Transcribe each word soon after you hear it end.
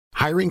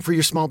Hiring for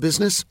your small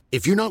business?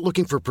 If you're not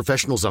looking for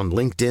professionals on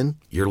LinkedIn,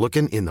 you're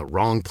looking in the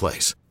wrong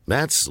place.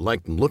 That's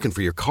like looking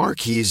for your car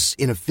keys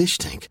in a fish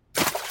tank.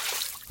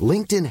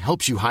 LinkedIn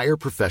helps you hire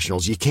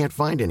professionals you can't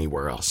find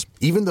anywhere else,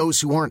 even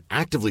those who aren't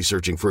actively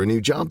searching for a new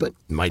job but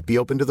might be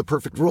open to the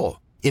perfect role.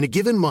 In a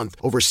given month,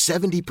 over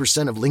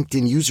 70% of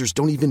LinkedIn users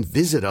don't even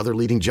visit other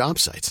leading job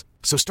sites.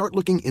 So start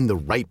looking in the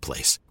right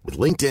place. With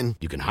LinkedIn,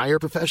 you can hire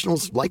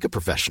professionals like a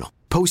professional.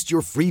 Post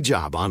your free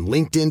job on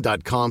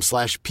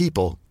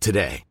linkedin.com/people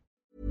today.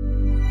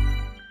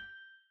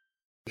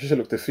 You should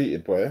look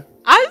defeated, boy.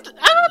 I don't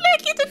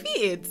like you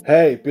defeated.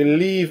 Hey,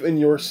 believe in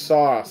your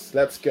sauce.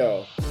 Let's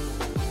go.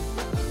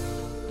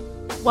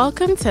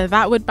 Welcome to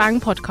That Would Bang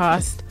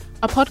podcast,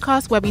 a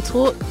podcast where we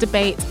talk,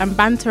 debate and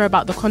banter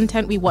about the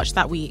content we watched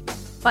that week.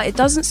 But it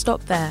doesn't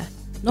stop there.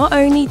 Not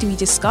only do we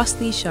discuss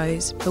these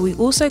shows, but we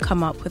also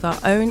come up with our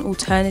own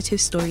alternative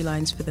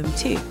storylines for them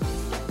too.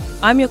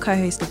 I'm your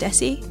co-host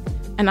Adesi.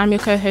 And I'm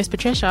your co-host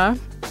Patricia.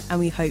 And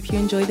we hope you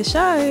enjoy the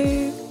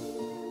show.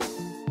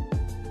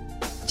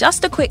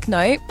 Just a quick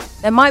note,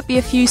 there might be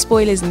a few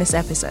spoilers in this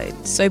episode,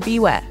 so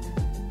beware.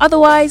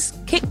 Otherwise,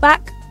 kick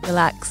back,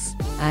 relax,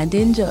 and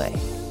enjoy.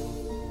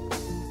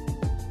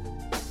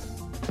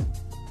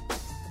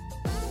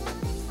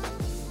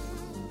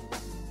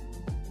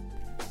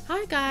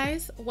 Hi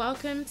guys,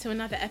 welcome to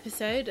another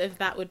episode of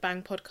That Would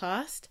Bang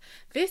podcast.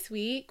 This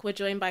week we're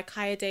joined by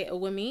Kayode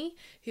Ewumi,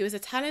 who is a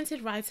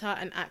talented writer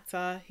and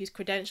actor whose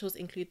credentials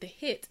include the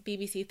hit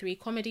BBC Three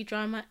comedy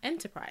drama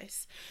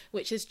Enterprise,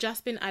 which has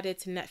just been added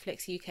to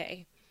Netflix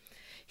UK.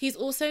 He's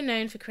also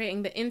known for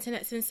creating the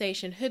internet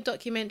sensation Hood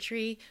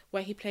documentary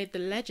where he played the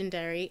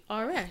legendary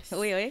RS.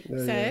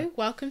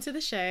 Welcome to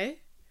the show.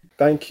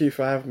 Thank you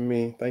for having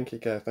me. Thank you,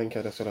 guys. Thank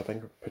you, Adesi.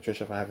 Thank you,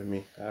 Patricia, for having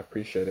me. I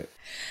appreciate it.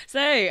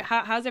 So,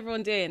 how's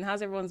everyone doing?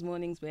 How's everyone's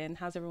mornings been?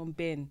 How's everyone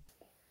been?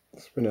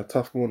 It's been a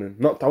tough morning.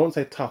 I won't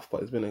say tough,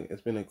 but it's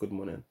been a good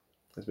morning.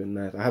 It's been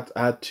nice.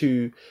 I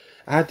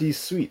had these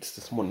sweets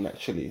this morning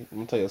actually. Let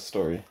me tell you a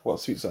story. What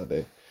sweets are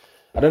they?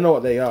 I don't know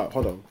what they are.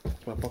 Hold on,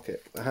 it's my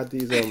pocket. I had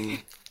these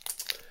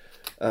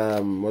what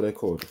are they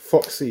called?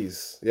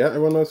 Foxies. Yeah,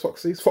 everyone knows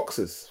Foxies?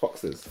 Foxes.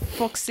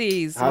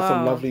 Foxies. I had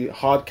some lovely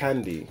hard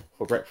candy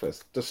for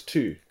breakfast. Just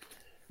two.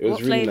 It was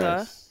what really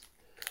flavour?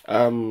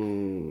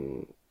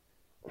 Nice.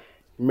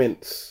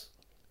 Mints.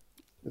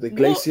 The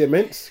glacier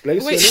mints?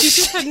 Glacier Wait, mints? you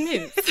just had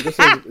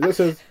mint? This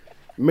says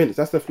mints.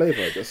 That's the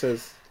flavour. It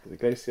says the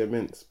glacier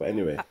mints. But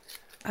anyway.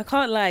 I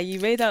can't lie, you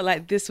made out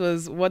like this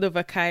was one of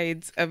a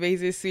kind,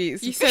 amazing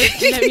sweets. You said,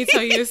 let me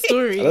tell you a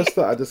story. I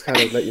just kind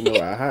of let you know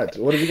what I had.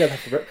 What did you guys have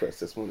for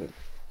breakfast this morning?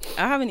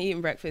 I haven't eaten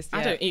breakfast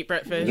yet. I don't eat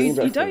breakfast.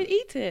 You don't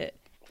eat it?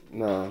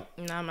 No.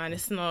 Nah, man,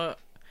 it's not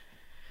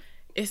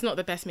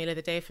the best meal of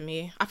the day for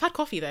me. I've had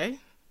coffee though.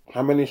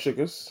 How many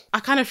sugars?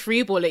 I kind of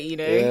freeball it, you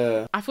know.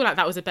 Yeah. I feel like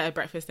that was a better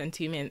breakfast than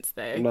 2 mints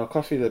though. No,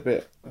 coffee's a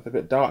bit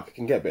dark. It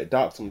can get a bit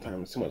dark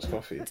sometimes. Too much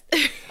coffee.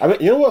 I mean,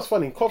 you know what's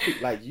funny? Coffee,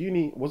 like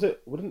uni, when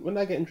did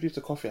I get introduced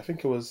to coffee? I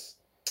think it was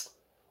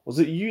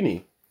it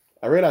uni?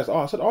 I realised,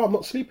 I'm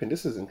not sleeping.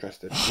 This is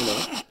interesting. You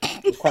know,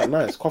 it was quite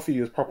nice.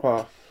 Coffee was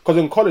proper. Because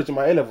in college, in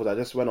my A-levels, I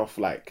just went off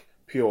like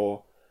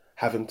pure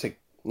having to,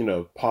 you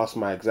know, pass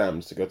my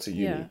exams to go to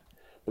uni. Yeah.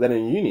 But then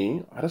in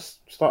uni, I just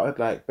started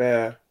like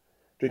bare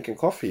drinking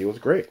coffee. It was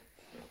great.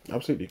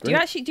 Absolutely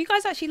great. Do you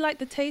guys actually like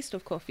the taste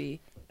of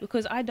coffee?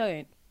 Because I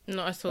don't.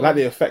 Not at all. I like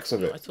the effects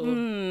of Not it. at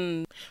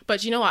all.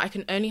 But you know what? I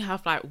can only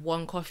have like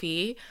one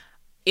coffee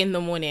in the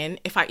morning.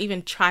 If I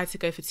even try to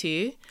go for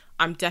two,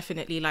 I'm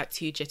definitely like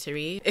too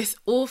jittery. It's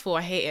awful.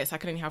 I hate it. So I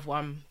can only have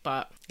one.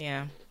 But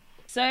yeah.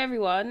 So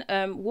everyone,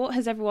 what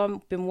has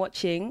everyone been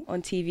watching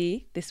on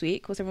TV this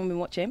week? What's everyone been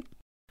watching?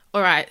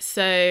 All right.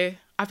 So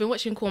I've been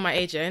watching Call My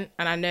Agent,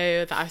 and I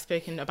know that I've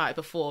spoken about it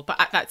before. But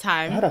at that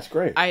time, Oh, that's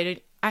great.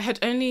 I'd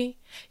only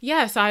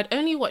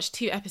watched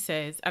 2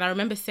 episodes, and I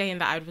remember saying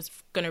that I was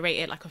going to rate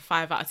it like a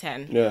 5 out of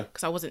 10. Yeah.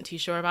 Because I wasn't too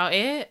sure about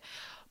it.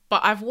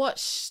 But I've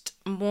watched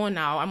more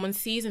now. I'm on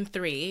season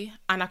 3,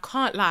 and I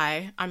can't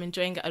lie, I'm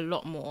enjoying it a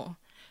lot more.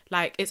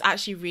 Like, it's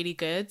actually really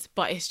good,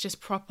 but it's just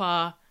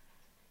proper,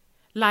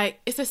 like,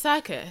 it's a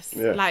circus.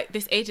 Yeah. Like,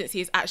 this agency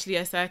is actually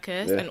a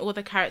circus, Yeah. and all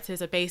the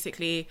characters are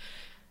basically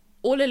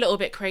all a little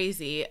bit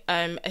crazy.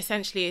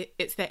 Essentially,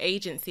 it's the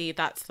agency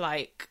that's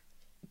like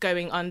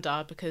going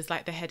under because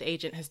like the head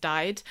agent has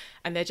died,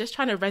 and they're just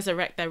trying to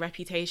resurrect their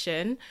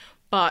reputation.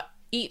 But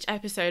each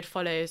episode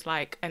follows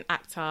like an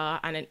actor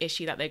and an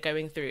issue that they're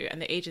going through,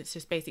 and the agents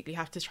just basically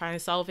have to try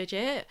and salvage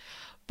it.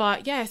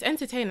 But yeah, it's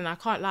entertaining, I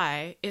can't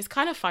lie. It's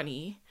kind of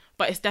funny,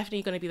 but it's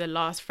definitely going to be the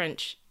last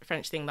French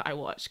thing that I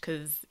watch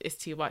because it's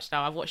too much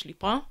now. I've watched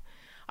Lupin.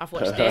 I've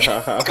watched it,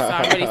 so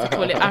I'm ready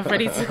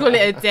to call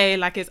it a day.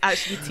 Like, it's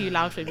actually too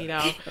loud for me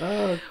now.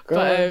 Oh,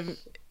 God.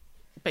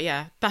 But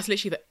yeah, that's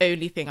literally the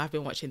only thing I've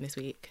been watching this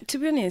week. To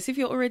be honest, if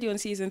you're already on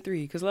season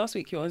 3, because last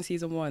week you're on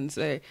season 1,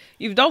 so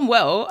you've done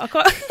well. I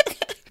can't.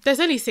 There's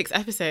only 6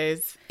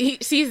 episodes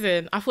each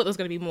season. I thought there was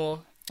going to be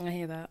more. I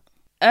hear that.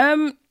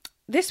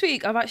 This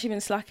week I've actually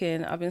been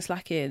slacking.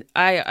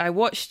 I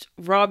watched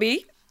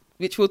Rabi,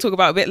 which we'll talk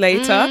about a bit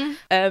later.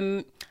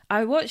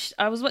 I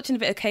was watching a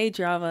bit of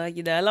K-drama.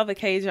 You know, I love a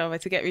K-drama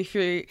to get me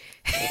through.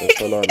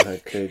 Full on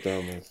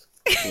K-dramas.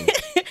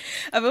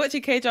 I've been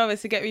watching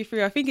K-dramas to get me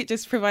through. I think it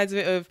just provides a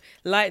bit of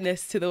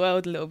lightness to the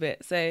world a little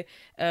bit. So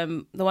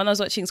the one I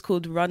was watching is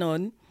called Run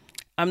On.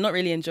 I'm not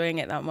really enjoying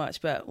it that much,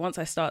 but once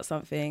I start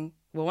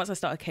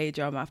a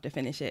K-drama, I have to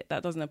finish it.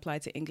 That doesn't apply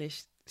to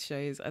English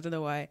shows. I don't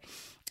know why.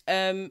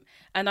 And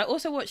I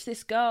also watched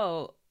this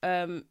girl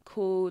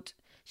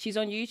she's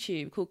on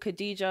YouTube, called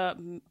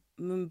Khadija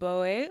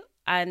Mbowe,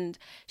 and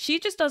she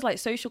just does like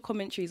social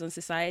commentaries on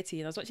society.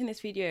 And I was watching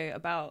this video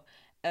about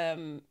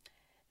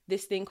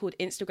this thing called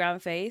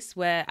Instagram face,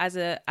 where as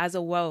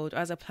a world,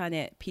 as a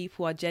planet,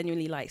 people are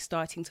genuinely like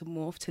starting to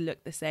morph to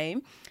look the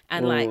same,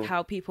 and like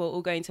how people are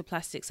all going to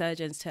plastic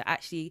surgeons to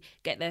actually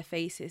get their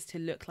faces to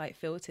look like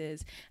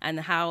filters, and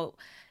how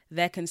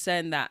they're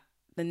concerned that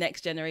the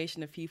next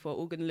generation of people are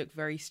all going to look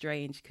very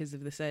strange because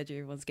of the surgery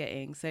everyone's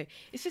getting. So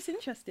it's just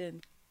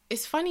interesting.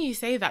 It's funny you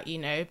say that, you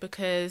know,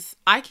 because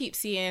I keep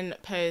seeing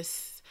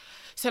posts.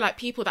 So like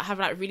people that have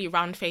like really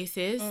round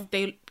faces,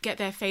 they get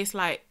their face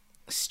like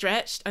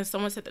stretched, and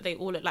someone said that they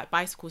all look like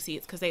bicycle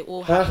seats because they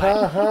all have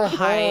like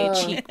high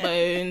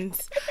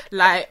cheekbones,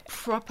 like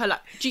proper,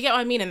 like, do you get what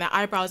I mean? And their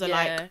eyebrows are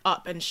like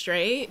up and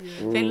straight.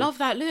 They love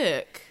that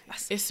look.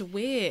 It's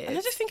weird. And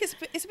I just think it's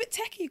a bit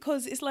techie,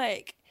 because it's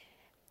like,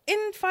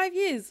 in 5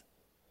 years,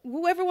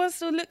 will everyone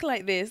still look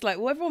like this? Like,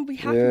 will everyone be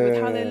happy with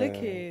how they're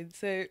looking?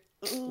 So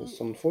it's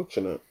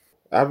unfortunate.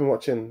 I've been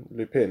watching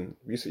Lupin.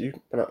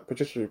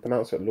 Patricia, you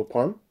pronounce it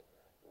Lupin?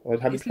 Or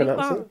how do you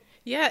pronounce it?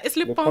 Yeah, it's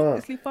Lupin.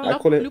 It's Lupin. I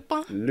call it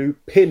Lupin.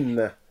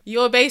 Lupin.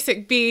 Your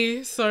basic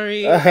B,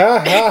 sorry.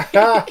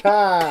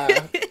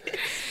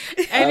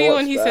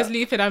 Anyone who says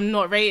Lupin, I'm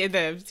not rating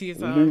them.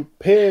 Teaser.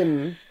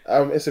 Lupin.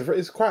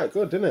 It's quite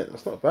good, isn't it?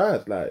 It's not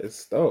bad. Like,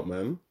 it's dope,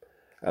 man.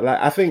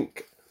 I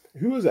think,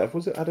 who was it?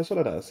 Was it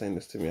Adesola that was saying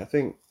this to me? I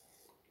think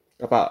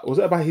was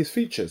it about his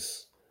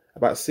features?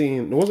 About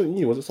seeing, it wasn't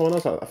you, was it someone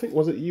else? I think,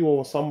 was it you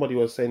or somebody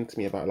was saying to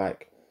me about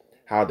like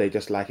how they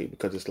just like it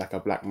because it's like a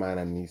black man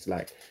and he's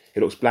like, he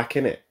looks black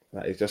in it.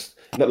 Like, it's just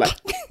not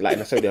like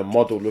necessarily a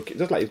model look. It's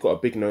just like he's got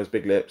a big nose,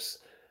 big lips,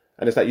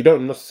 and it's like you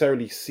don't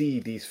necessarily see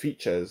these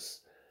features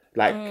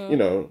like you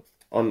know,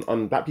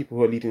 on black people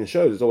who are leading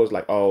shows. It's always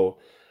like, oh,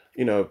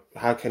 you know,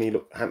 how can he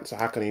look handsome?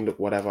 How can he look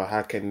whatever?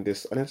 How can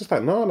this? And it's just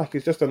like, no, like,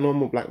 he's just a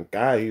normal black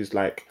guy who's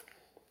like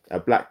a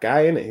black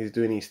guy in it. He's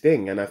doing his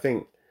thing, and I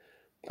think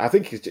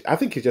he's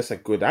just a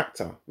good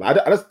actor. Like,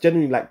 I just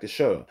genuinely like the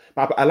show,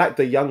 but I like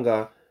the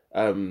younger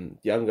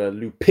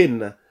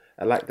Lupin.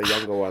 I like the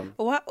younger one.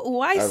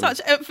 Why such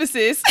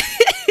emphasis?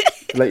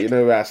 To let you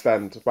know where I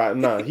stand. But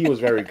no, he was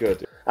very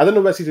good. I don't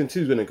know where season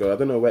 2 is going to go. I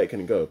don't know where it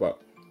can go, but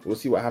we'll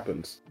see what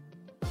happens.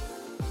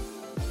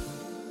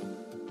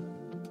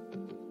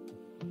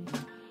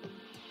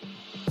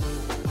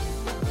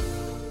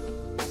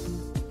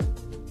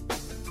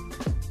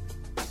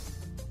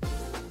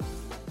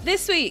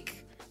 This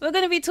week, we're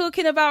going to be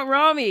talking about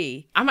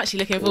Rami. I'm actually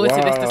looking forward to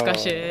this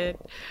discussion.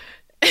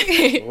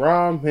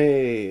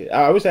 Rami.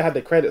 I wish I had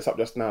the credits up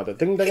just now. The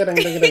ding ding ding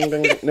ding ding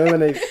ding. No, when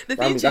they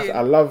Rami.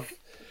 I love.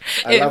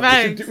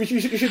 You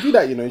should do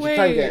that. You know, you should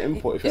try and get an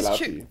input if you're allowed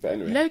to. But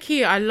anyway, low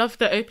key, I love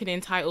the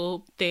opening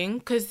title thing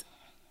because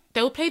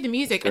they'll play the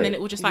music and then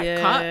it will just like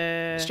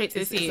cut straight to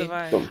the scene.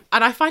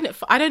 And I find it.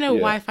 I don't know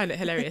why I find it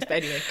hilarious.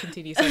 But anyway,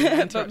 continue.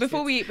 But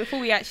before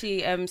we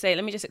actually say it,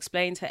 let me just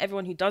explain to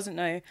everyone who doesn't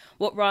know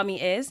what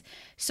Rami is.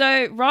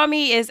 So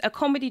Rami is a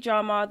comedy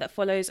drama that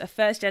follows a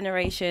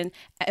first-generation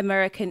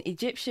American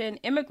Egyptian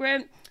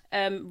immigrant.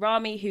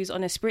 Rami, who's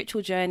on a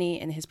spiritual journey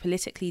in his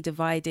politically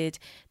divided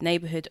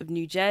neighborhood of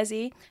New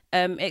Jersey,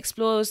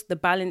 explores the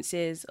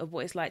balances of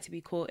what it's like to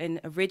be caught in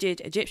a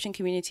rigid Egyptian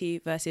community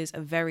versus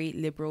a very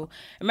liberal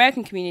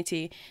American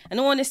community. And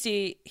in all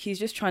honesty, he's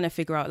just trying to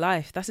figure out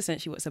life. That's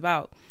essentially what it's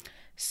about.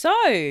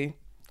 So,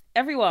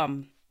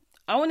 everyone,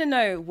 I want to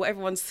know what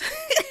everyone's...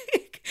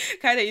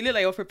 Kind of, you look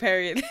like you're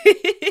preparing.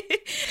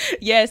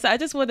 So I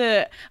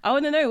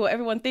want to know what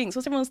everyone thinks.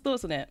 What's everyone's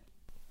thoughts on it?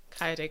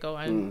 Kaide, go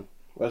on.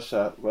 Where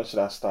should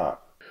I start?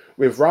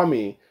 With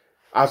Rami,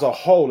 as a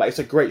whole, like, it's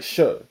a great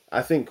show.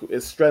 I think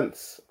its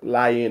strengths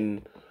lie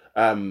in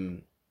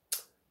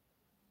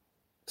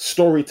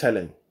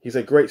storytelling. He's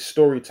a great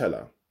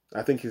storyteller.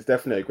 I think he's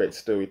definitely a great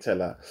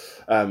storyteller.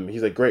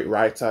 He's a great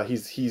writer.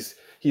 He's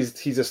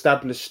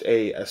established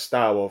a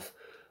style of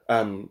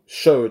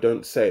show,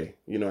 don't say.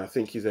 You know, I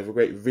think he's a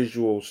great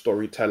visual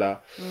storyteller.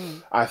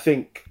 I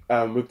think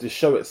with the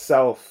show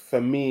itself,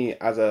 for me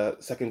as a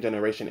second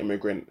generation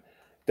immigrant,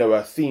 there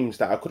were themes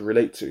that I could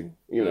relate to.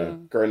 You know,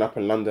 growing up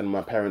in London,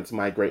 my parents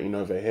migrating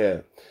over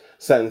here,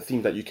 certain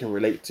themes that you can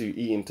relate to,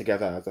 eating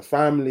together as a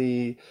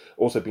family,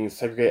 also being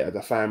segregated as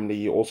a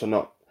family, also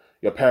not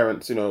your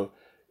parents, you know,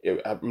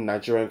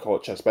 Nigerian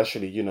culture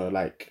especially, you know,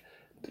 like,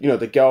 you know,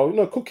 the girl, you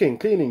know, cooking,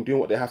 cleaning, doing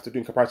what they have to do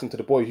in comparison to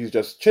the boy who's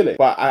just chilling.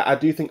 But I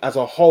do think as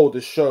a whole,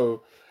 the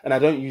show, and I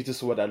don't use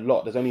this word a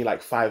lot, there's only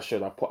like 5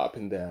 shows I put up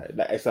in there.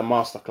 Like, it's a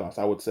masterclass,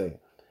 I would say.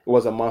 It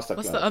was a masterclass.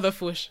 What's the other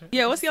 4 shows?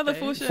 Yeah, what's the other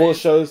 4 shows? 4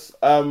 shows.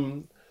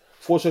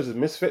 4 shows is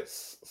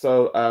Misfits.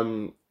 So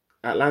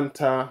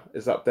Atlanta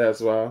is up there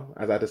as well,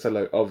 as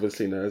Adesanya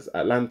obviously knows.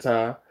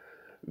 Atlanta,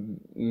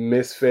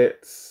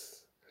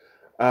 Misfits,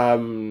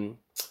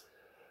 This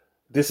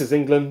Is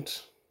England,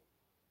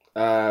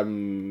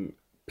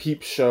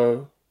 Peep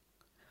Show.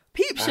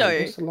 Peep Show.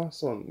 What's the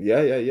last one? Yeah.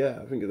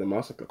 I think it's a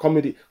masterclass.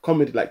 Comedy,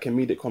 like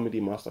comedic comedy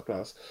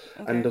masterclass.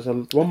 Okay. And there's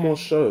one more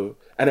show,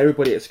 and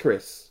Everybody Is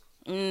Chris.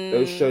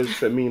 Those shows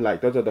for me, like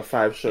those are the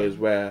 5 shows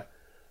where,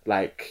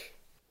 like,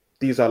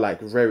 these are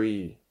like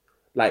very,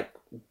 like,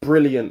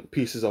 brilliant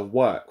pieces of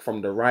work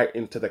from the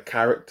writing to the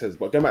characters.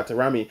 But going back to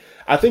Rami,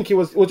 I think it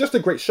was just a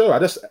great show. I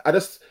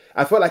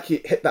felt like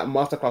he hit that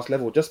masterclass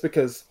level just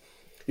because,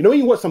 you know, when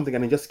you watch something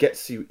and it just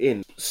gets you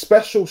in.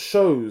 Special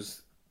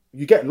shows,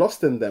 you get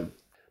lost in them.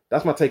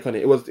 That's my take on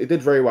it. It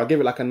did very well. I gave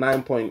it like a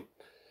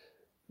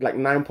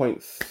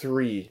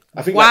 9.3.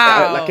 I think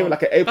I gave it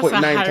like an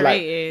 8.9 to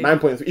like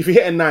 9.3. If you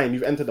hit a 9,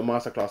 you've entered the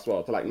masterclass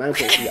world. So like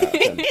 9.3 out of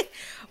 10.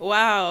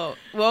 Wow.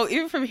 Well,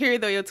 even from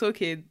hearing that you're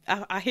talking,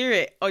 I hear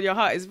it on your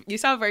heart. You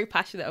sound very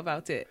passionate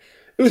about it.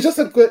 It was just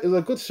a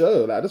good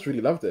show. Like, I just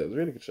really loved it. It was a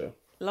really good show.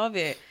 Love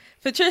it.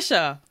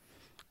 Patricia,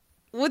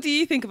 what do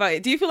you think about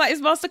it? Do you feel like it's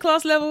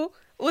masterclass level?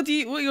 What are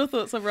your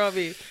thoughts on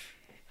Rami?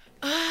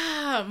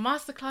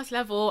 Masterclass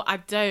level, I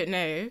don't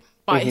know,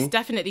 but it's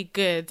definitely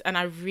good, and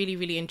I really,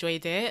 really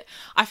enjoyed it.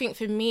 I think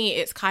for me,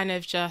 it's kind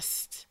of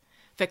just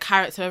the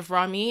character of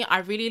Rami. I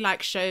really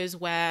like shows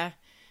where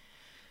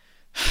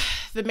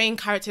the main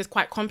character is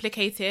quite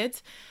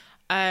complicated,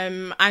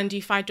 and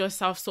you find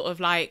yourself sort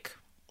of like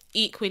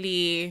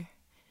equally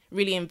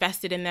really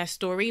invested in their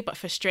story, but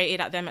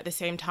frustrated at them at the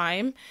same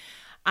time.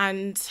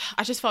 And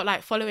I just felt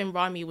like following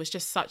Rami was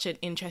just such an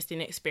interesting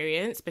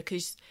experience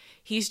because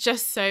he's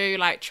just so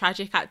like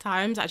tragic at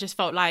times. I just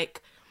felt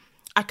like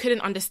I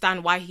couldn't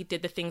understand why he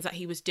did the things that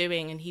he was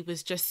doing. And he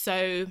was just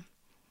so...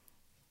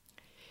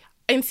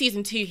 In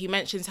season 2, he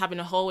mentions having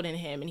a hole in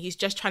him and he's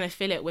just trying to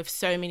fill it with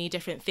so many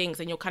different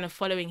things. And you're kind of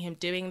following him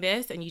doing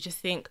this and you just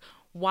think,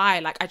 why?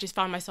 Like, I just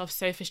found myself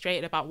so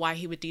frustrated about why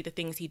he would do the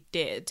things he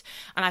did.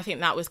 And I think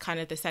that was kind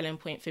of the selling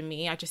point for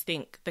me. I just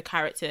think the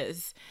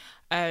characters...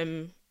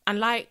 and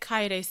like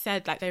Kaede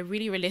said, like, they're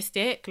really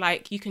realistic.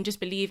 Like, you can just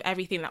believe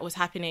everything that was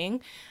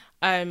happening.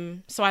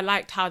 So I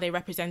liked how they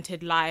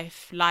represented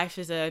life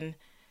as a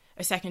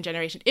second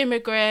generation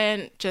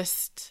immigrant,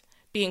 just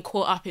being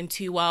caught up in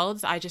 2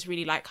 worlds. I just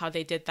really like how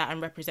they did that and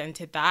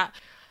represented that.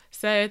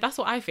 So that's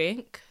what I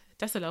think.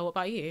 Desola, what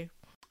about you?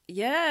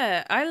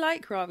 Yeah, I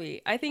like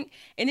Rami. I think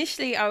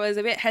initially I was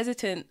a bit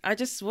hesitant. I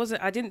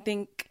didn't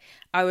think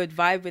I would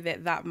vibe with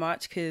it that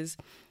much because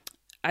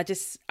I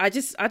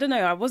don't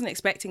know, I wasn't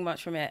expecting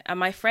much from it. And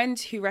my friend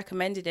who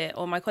recommended it,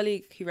 or my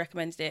colleague who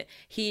recommended it,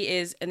 he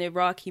is an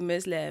Iraqi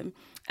Muslim,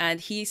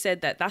 and he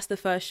said that that's the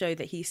first show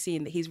that he's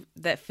seen that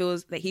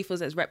he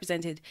feels has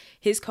represented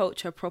his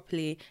culture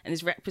properly and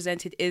has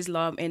represented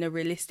Islam in a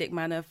realistic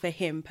manner for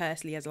him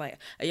personally as like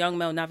a young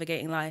male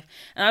navigating life.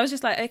 And I was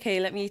just like,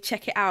 okay, let me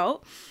check it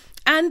out.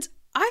 And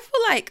I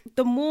feel like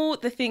the more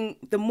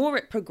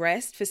it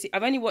progressed,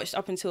 I've only watched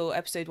up until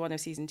episode 1 of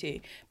season 2,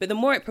 but the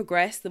more it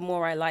progressed, the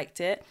more I liked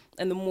it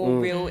and the more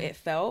real it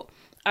felt.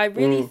 I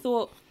really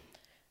thought,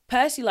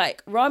 personally,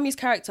 like, Rami's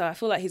character, I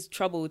feel like he's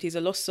troubled. He's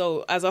a lost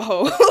soul as a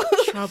whole.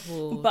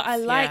 Troubled. But I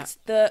liked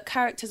the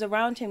characters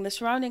around him. The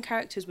surrounding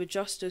characters were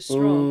just as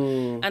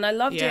strong. And I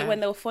loved it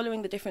when they were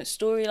following the different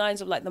storylines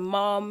of, like, the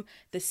mom,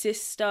 the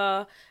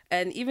sister,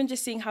 and even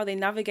just seeing how they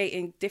navigate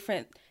in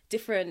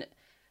different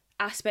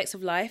aspects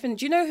of life. And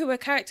do you know a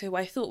character who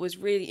I thought was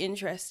really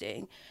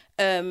interesting?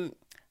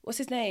 What's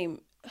his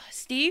name?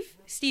 Steve,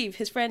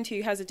 his friend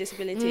who has a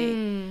disability.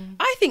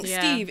 I think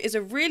Steve is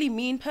a really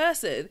mean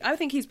person. I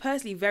think he's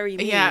personally very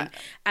mean.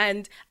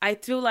 And I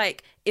feel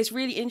like it's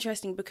really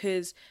interesting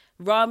because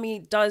Rami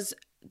does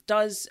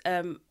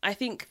I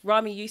think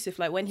Rami Youssef,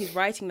 like, when he's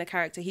writing the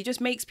character, he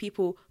just makes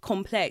people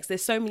complex.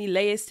 There's so many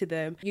layers to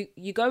them.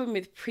 You go in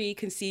with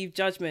preconceived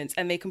judgments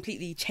and they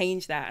completely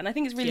change that. And I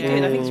think it's really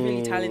good. I think it's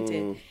really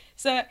talented.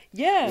 So,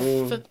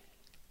 yeah. For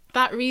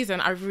that reason,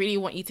 I really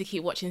want you to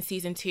keep watching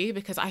season 2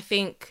 because I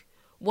think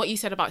what you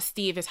said about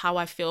Steve is how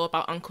I feel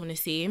about Uncle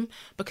Nassim,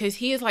 because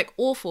he is, like,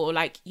 awful.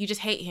 Like, you just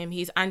hate him.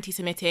 He's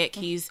anti-Semitic.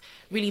 He's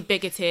really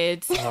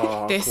bigoted.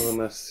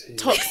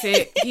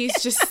 Toxic.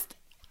 He's just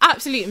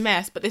absolute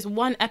mess. But there's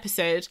one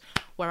episode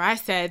where I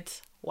said,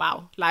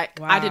 wow,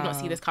 I did not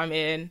see this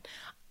coming.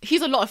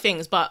 He's a lot of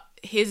things, but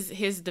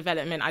his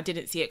development, I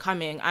didn't see it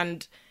coming.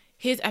 And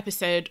his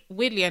episode,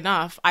 weirdly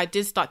enough, I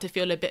did start to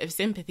feel a bit of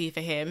sympathy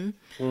for him.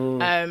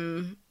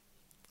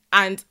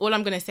 And all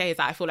I'm going to say is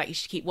that I feel like you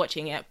should keep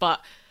watching it. But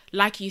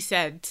like you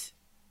said,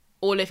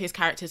 all of his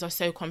characters are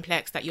so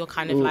complex that you're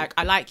kind of like,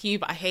 I like you,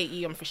 but I hate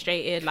you. I'm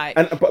frustrated. Like,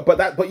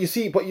 but you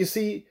see,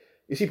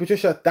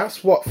 Patricia,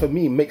 that's what for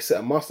me makes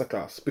it a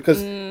masterclass,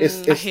 because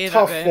it's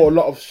tough for a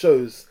lot of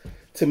shows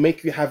to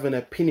make you have an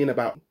opinion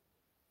about.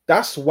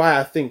 That's why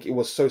I think it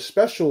was so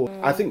special.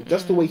 I think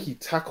just the way he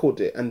tackled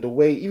it and the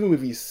way, even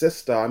with his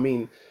sister, I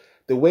mean,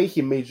 the way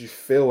he made you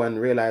feel and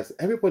realize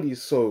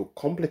everybody's so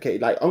complicated.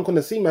 Like Uncle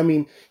Nassim, I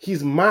mean,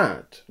 he's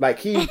mad.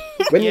 Like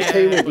when he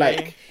came in,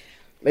 like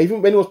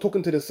even when he was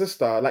talking to the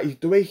sister,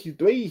 like the way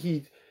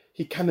he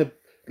kind of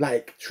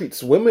like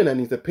treats women and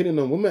his opinion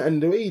on women,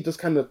 and the way he just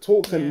kind of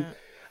talks and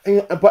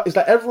but it's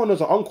like everyone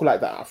knows an uncle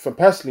like that for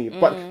personally,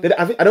 but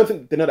I don't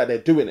think they know that they're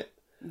doing it.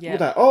 Yeah.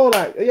 It's like, oh,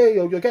 like, yeah,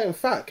 you're getting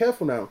fat.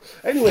 Careful now.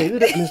 Anyway,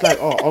 and it's like,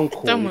 oh,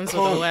 uncle. Someone's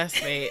the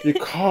worst, mate. You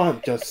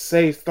can't just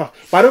say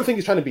stuff. But I don't think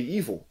he's trying to be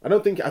evil. I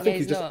think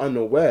he's just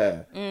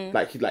unaware.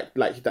 Like he's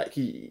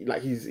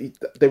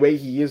the way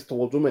he is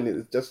towards women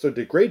is just so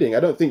degrading. I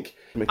don't think.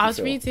 I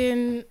was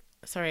reading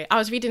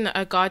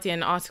a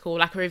Guardian article,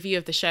 like a review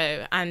of the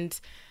show,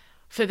 and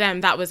for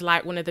them that was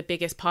like one of the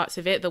biggest parts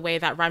of it, the way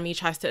that Rami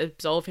tries to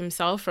absolve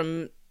himself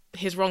from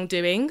his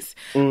wrongdoings.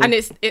 And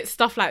it's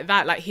stuff like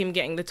that, like him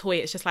getting the toy.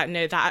 It's just like,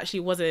 no, that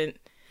actually wasn't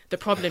the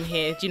problem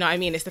here. Do you know what I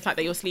mean? It's the fact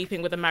that you're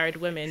sleeping with a married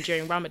woman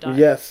during Ramadan.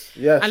 Yes.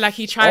 And like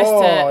he tries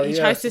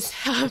to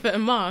tell her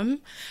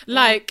mum,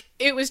 like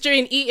it was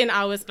during eating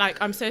hours, like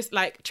I'm so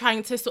like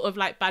trying to sort of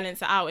like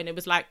balance it out, and it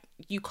was like,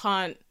 you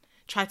can't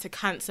try to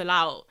cancel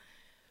out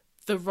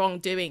the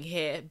wrongdoing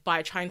here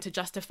by trying to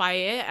justify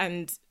it.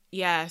 And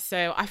yeah,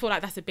 so I feel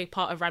like that's a big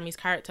part of Rami's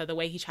character, the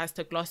way he tries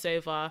to gloss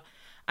over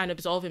and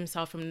absolve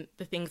himself from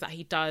the things that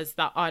he does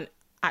that aren't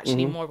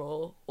actually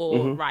moral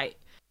or right.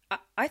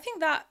 I think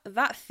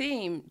that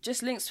theme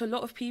just links to a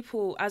lot of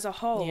people as a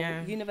whole,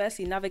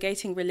 universally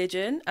navigating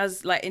religion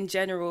as like in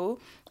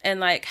general, and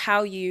like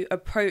how you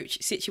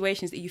approach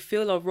situations that you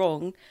feel are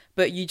wrong,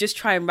 but you just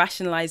try and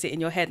rationalize it in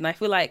your head. And I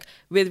feel like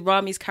with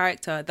Rami's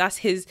character,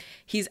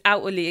 he's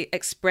outwardly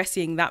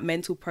expressing that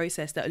mental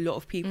process that a lot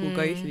of people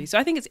go through. So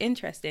I think it's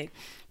interesting.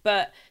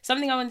 But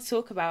something I wanted to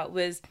talk about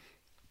was,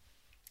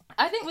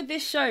 I think with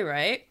this show,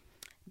 right,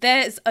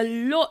 there's a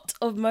lot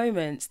of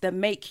moments that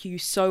make you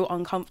so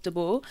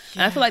uncomfortable. Yes.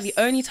 And I feel like the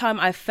only time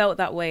I felt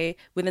that way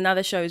with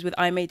another show is with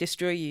I May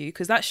Destroy You,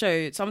 because that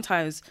show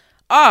sometimes,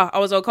 I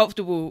was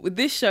uncomfortable. With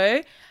this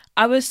show,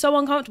 I was so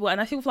uncomfortable.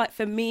 And I feel like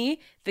for me,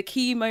 the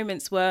key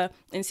moments were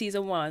in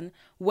season 1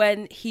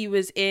 when he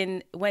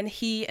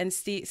and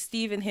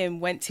Steve and him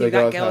went to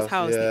that girl's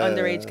house, the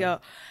underage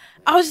girl.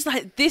 I was just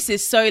like, this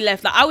is so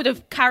left. Like, I would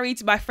have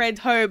carried my friend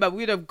home and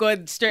we would have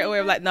gone straight away.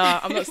 I'm like, nah,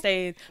 I'm not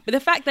staying. But the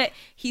fact that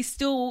he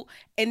still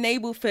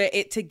enabled for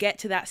it to get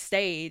to that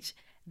stage,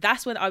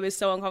 that's when I was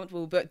so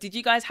uncomfortable. But did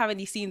you guys have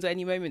any scenes or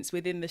any moments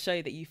within the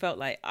show that you felt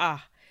like,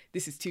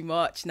 this is too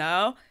much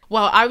now?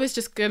 Well, I was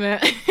just gonna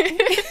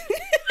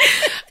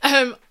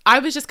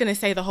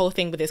say the whole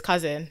thing with his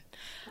cousin.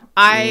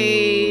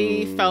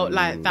 I felt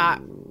like that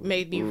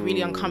made me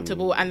really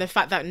uncomfortable. And the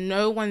fact that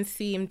no one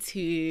seemed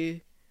to...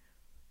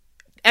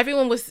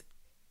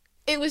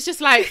 it was just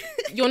like,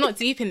 you're not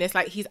deep in this.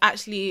 Like, he's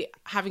actually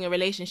having a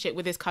relationship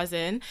with his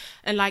cousin.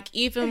 And like,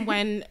 even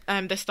when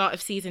the start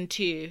of season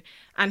 2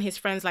 and his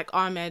friends like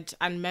Ahmed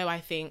and Mo, I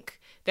think,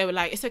 they were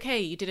like, it's okay,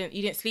 you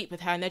didn't sleep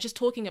with her. And they're just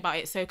talking about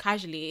it so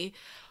casually,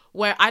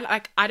 where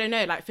I don't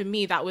know, like for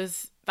me, that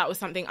was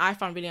something I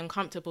found really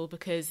uncomfortable,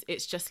 because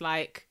it's just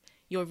like,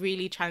 you're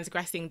really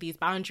transgressing these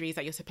boundaries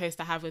that you're supposed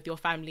to have with your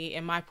family,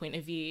 in my point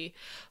of view.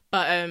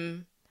 But,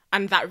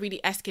 and that really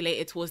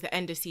escalated towards the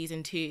end of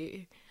season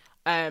 2.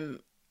 And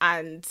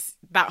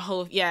that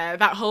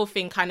whole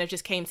thing kind of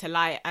just came to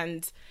light.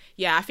 And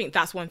yeah, I think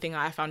that's one thing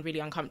I found really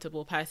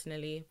uncomfortable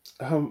personally.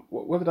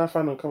 What did I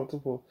find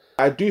uncomfortable?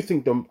 I do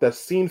think the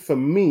scene for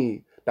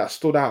me that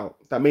stood out,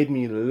 that made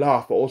me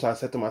laugh, but also I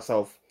said to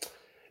myself,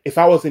 if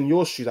I was in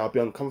your shoes, I'd be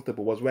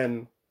uncomfortable, was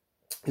when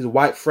his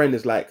white friend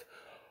is like,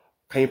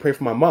 can you pray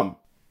for my mum?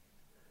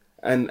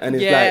 And it's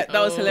like, that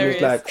was hilarious.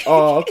 It's like,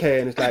 oh, okay.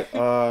 And it's like,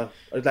 no,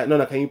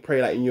 can you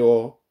pray like in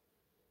your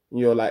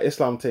like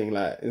Islam thing?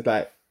 Like, it's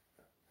like,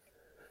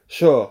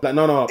 sure. Like,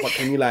 no, but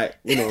can you like,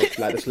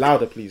 like just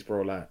louder, please,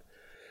 bro? Like,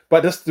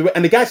 but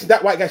and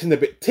that white guy seems a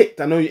bit ticked.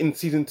 I know in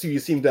season 2 you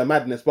seem the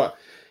madness, but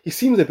he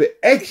seems a bit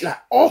edgy, like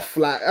off.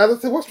 Like, I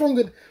said, what's wrong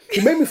with?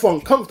 He made me feel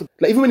uncomfortable.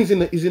 Like, even when he's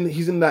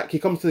in like, he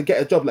comes to get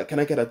a job. Like, can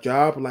I get a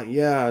job? I'm like,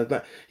 yeah.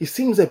 Like, he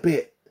seems a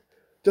bit.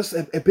 Just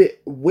a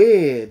bit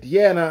weird,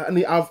 yeah.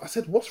 And I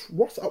said,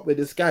 what's up with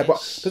this guy?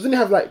 But doesn't he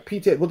have like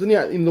PTSD? Wasn't he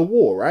in the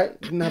war,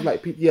 right? Didn't have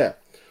like yeah.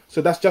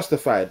 So that's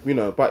justified,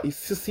 But he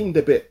just seemed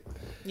a bit.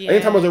 Yeah.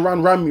 Anytime I was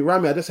around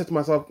Rami, I just said to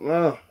myself,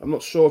 I'm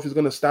not sure if he's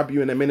gonna stab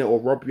you in a minute or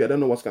rob you. I don't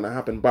know what's gonna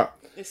happen, but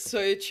it's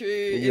so true.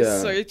 Yeah,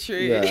 it's so true.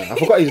 Yeah, I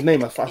forgot his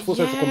name. I thought I called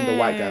him the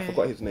white guy. I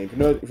forgot his name.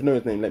 If you know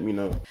his name, let me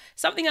know.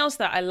 Something else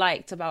that I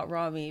liked about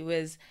Rami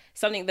was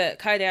something that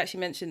Kaide actually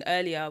mentioned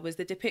earlier, was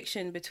the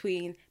depiction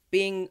between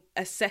being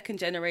a second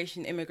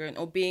generation immigrant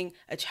or being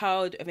a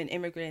child of an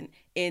immigrant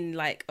in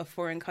like a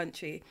foreign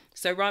country.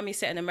 So Rami's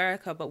set in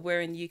America, but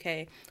we're in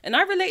UK. And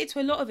I related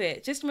to a lot of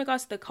it, just in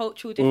regards to the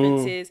cultural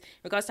differences, in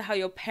regards to how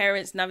your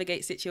parents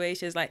navigate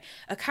situations. Like,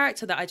 a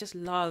character that I just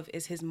love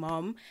is his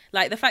mom.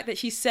 Like, the fact that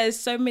she says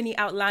so many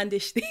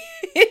outlandish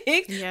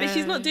things, but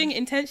she's not doing it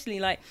intentionally.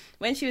 Like,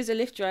 when she was a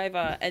Lyft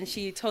driver and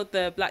she told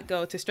the black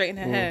girl to straighten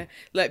her hair,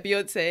 like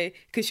Beyonce,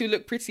 because she'll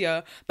look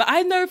prettier. But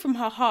I know from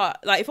her heart,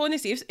 like, if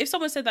honestly, if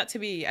someone said that that to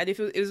me, and if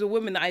it was a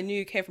woman that I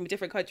knew came from a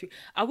different country,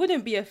 I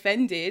wouldn't be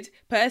offended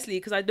personally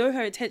because I know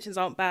her intentions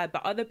aren't bad,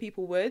 but other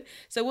people would.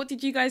 So what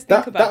did you guys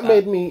think about that?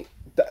 Made me...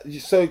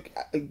 So,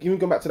 even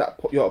going back to that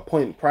your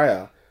point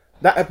prior,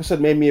 that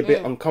episode made me a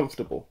bit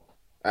uncomfortable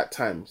at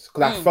times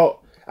because I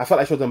felt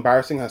like she was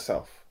embarrassing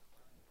herself,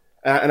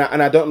 and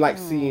I don't like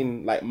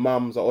seeing like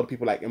mums or other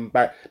people like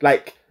embarrassed.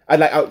 Like I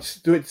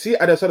do it. See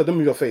Adesola, don't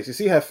move your face. You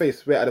see her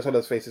face where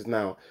Adesola's face is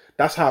now.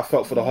 That's how I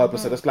felt for the whole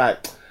episode. It's like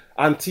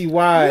Auntie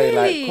Y, Really?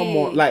 like come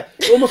on, like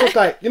almost just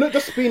like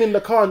just being in the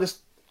car and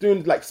just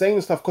doing like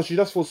saying stuff because she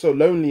just feels so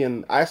lonely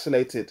and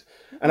isolated,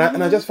 and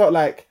I just felt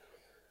like.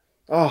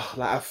 Oh,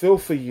 like I feel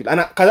for you, and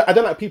I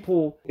don't like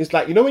people. It's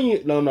like when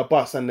you're on a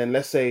bus, and then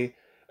let's say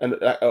an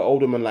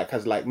older woman like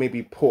has like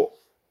maybe put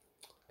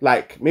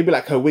like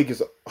her wig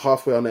is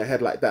halfway on her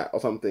head like that or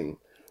something,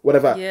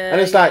 whatever. Yeah,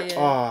 and it's like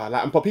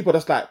but people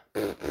just like,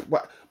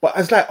 but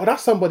it's like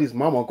that's somebody's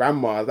mum or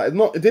grandma. Like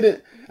it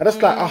didn't. And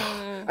that's like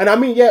and I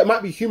mean it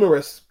might be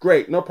humorous,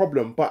 great, no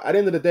problem. But at the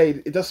end of the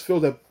day, it just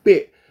feels a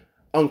bit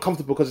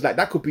uncomfortable because like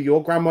that could be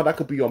your grandma, that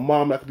could be your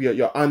mum, that could be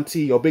your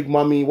auntie, your big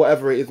mummy,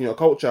 whatever it is in your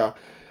culture.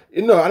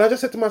 And I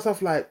just said to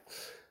myself, like,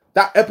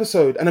 that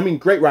episode, and I mean,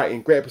 great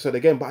writing, great episode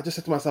again, but I just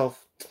said to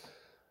myself,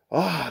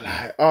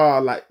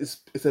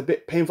 it's a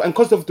bit painful. And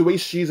because of the way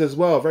she's as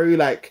well, very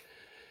like,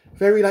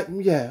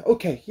 yeah,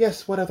 okay,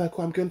 yes, whatever,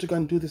 cool, I'm going to go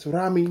and do this.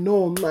 Rami,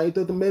 no, it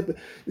doesn't matter.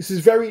 This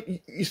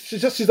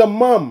is she's a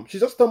mum. She's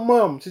just a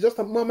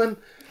mum. And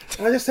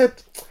I just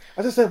said,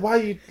 why are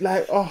you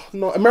like, oh,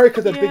 no,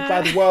 America's a big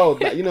bad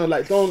world. Like,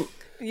 like, don't.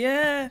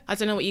 Yeah. I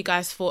don't know what you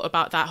guys thought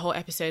about that whole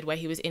episode where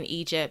he was in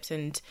Egypt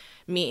and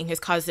meeting his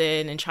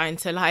cousin and trying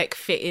to like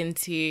fit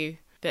into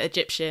the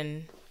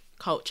Egyptian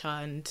culture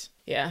and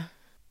yeah.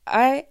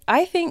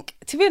 I think,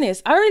 to be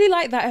honest, I really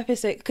like that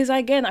episode because,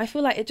 again, I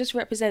feel like it just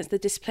represents the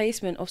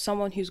displacement of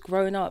someone who's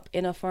grown up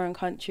in a foreign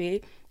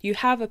country. You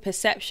have a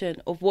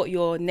perception of what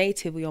your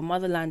native or your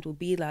motherland will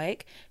be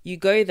like. You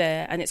go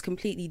there and it's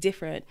completely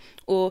different.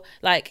 Or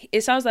like,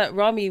 it sounds like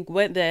Rami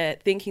went there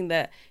thinking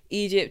that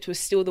Egypt was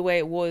still the way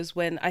it was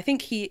when I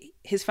think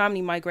his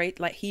family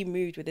migrated, like he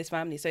moved with his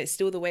family. So it's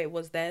still the way it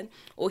was then.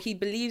 Or he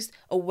believes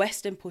a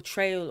Western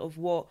portrayal of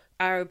what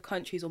Arab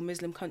countries or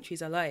Muslim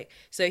countries are like.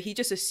 So he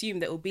just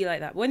assumed that it would be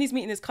like that. When he's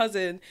meeting his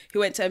cousin who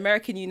went to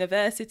American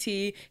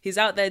university, he's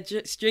out there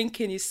just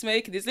drinking, he's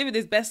smoking, he's living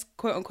his best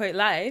quote unquote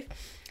life.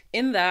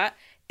 In that,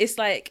 it's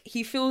like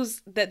he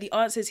feels that the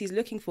answers he's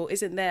looking for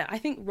isn't there. I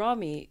think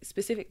Rami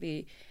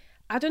specifically,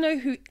 I don't know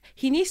who,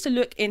 he needs to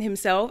look in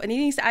himself and he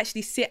needs to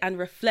actually sit and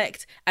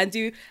reflect and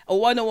do a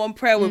one-on-one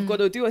prayer with God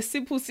or do a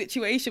simple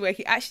situation where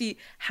he actually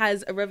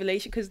has a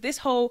revelation, because this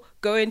whole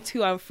going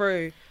to and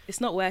fro,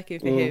 it's not working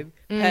for him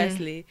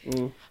personally.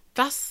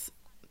 That's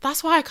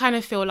why I kind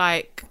of feel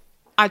like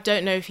I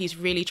don't know if he's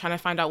really trying to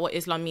find out what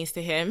Islam means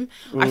to him.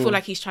 I feel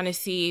like he's trying to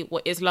see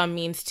what Islam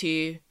means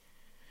to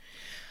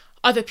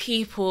other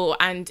people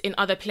and in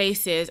other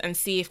places and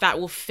see if that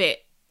will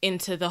fit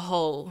into the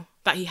whole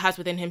that he has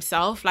within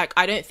himself. Like,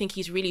 I don't think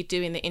he's really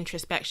doing the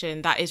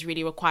introspection that is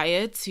really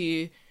required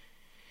to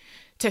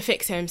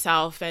fix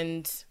himself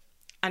and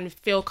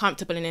feel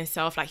comfortable in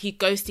himself. Like, he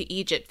goes to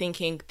Egypt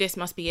thinking, this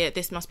must be it,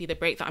 this must be the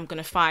break that I'm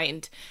going to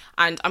find,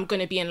 and I'm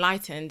going to be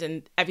enlightened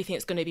and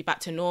everything's going to be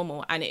back to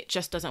normal, and it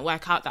just doesn't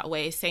work out that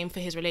way. Same for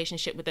his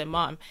relationship with their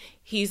mum.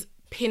 He's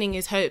pinning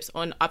his hopes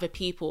on other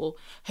people,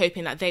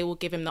 hoping that they will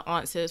give him the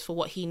answers for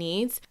what he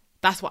needs.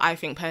 That's what I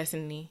think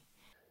personally.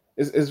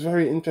 It's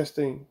very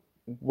interesting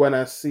when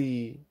I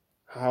see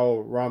how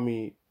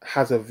Rami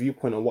has a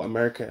viewpoint on what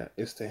America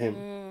is to him,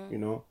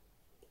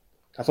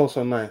 That's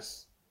also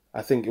nice.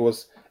 I think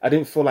I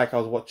didn't feel like I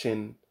was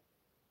watching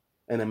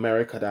an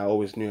America that I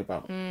always knew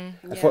about.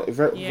 I felt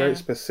very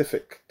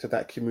specific to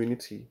that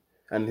community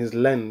and his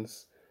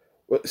lens,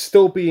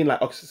 still being like,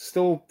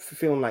 still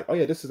feeling like, oh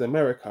yeah, this is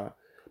America.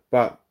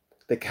 But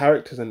the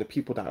characters and the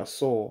people that I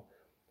saw,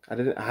 I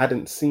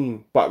hadn't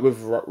seen. But with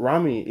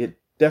Rami, it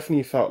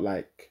definitely felt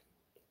like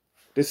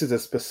this is a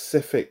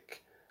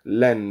specific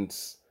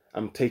lens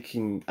I'm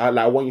taking.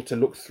 I want you to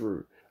look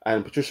through.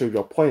 And Patricia,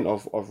 your point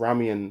of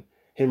Rami and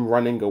him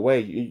running away,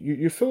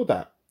 you feel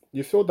that.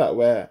 You feel that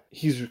where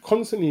he's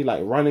constantly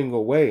like running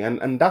away,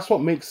 and that's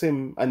what makes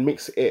him and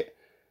makes it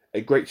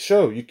a great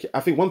show. I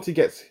think once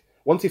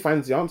he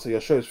finds the answer, your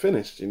show is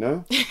finished.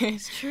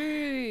 It's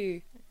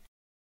true.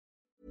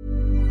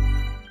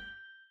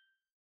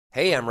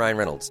 Hey, I'm Ryan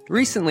Reynolds.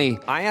 Recently,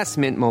 I asked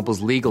Mint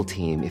Mobile's legal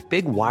team if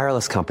big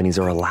wireless companies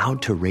are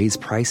allowed to raise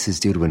prices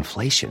due to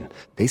inflation.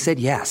 They said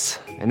yes.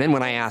 And then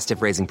when I asked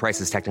if raising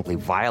prices technically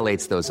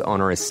violates those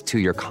onerous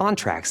 2-year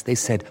contracts, they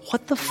said,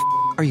 what the f***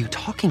 are you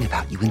talking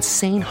about, you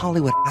insane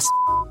Hollywood ass f-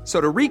 So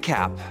to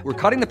recap, we're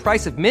cutting the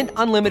price of Mint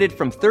Unlimited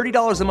from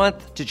 $30 a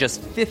month to just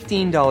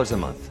 $15 a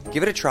month.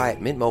 Give it a try at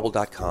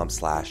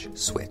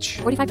mintmobile.com/switch.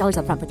 $45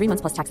 up front for 3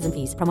 months plus taxes and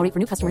fees. Promo rate for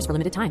new customers for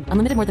limited time.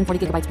 Unlimited more than 40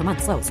 gigabytes per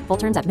month. Slows full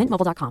terms at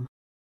mintmobile.com.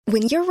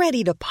 When you're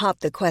ready to pop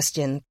the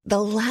question, the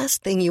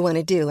last thing you want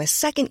to do is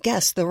second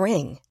guess the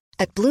ring.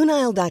 At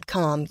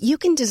BlueNile.com, you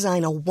can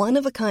design a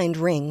one-of-a-kind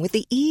ring with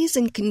the ease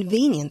and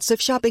convenience of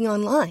shopping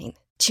online.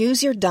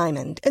 Choose your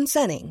diamond and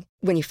setting.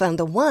 When you find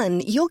the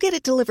one, you'll get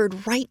it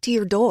delivered right to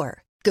your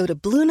door. Go to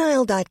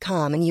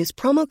BlueNile.com and use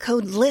promo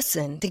code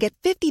LISTEN to get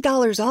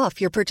 $50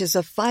 off your purchase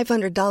of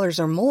 $500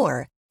 or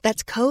more.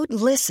 That's code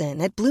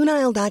LISTEN at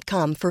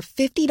BlueNile.com for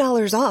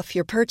 $50 off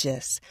your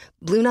purchase.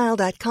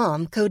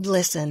 BlueNile.com, code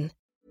LISTEN.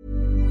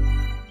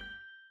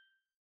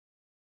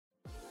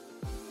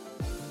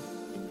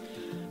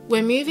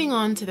 We're moving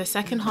on to the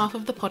second half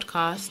of the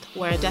podcast,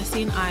 where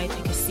Adesi and I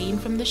take a scene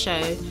from the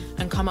show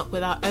and come up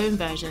with our own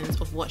versions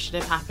of what should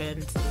have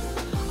happened.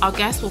 Our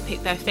guests will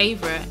pick their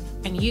favourite,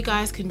 and you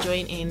guys can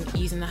join in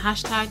using the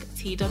hashtag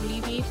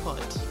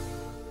TWBpod.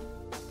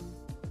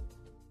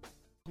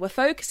 We're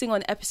focusing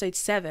on episode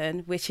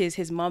 7, which is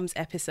his mum's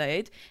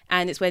episode,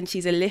 and it's when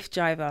she's a Lyft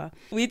driver.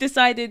 We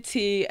decided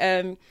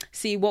to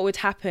see what would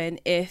happen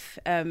if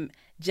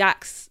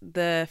Jax,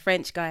 the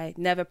French guy,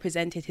 never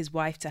presented his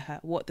wife to her.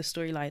 What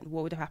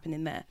would have happened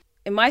in there?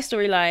 In my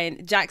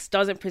storyline, Jax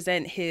doesn't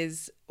present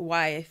his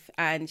wife,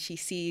 and she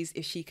sees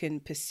if she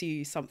can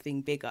pursue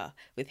something bigger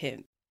with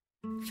him.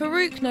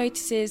 Farouk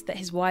notices that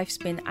his wife's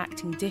been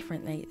acting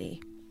different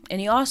lately,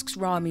 and he asks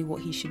Rami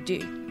what he should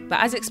do. But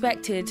as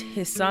expected,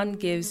 his son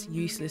gives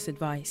useless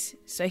advice,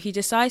 so he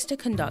decides to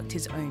conduct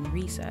his own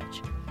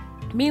research.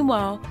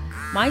 Meanwhile,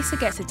 Maisa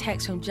gets a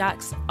text from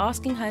Jax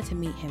asking her to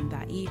meet him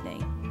that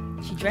evening.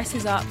 She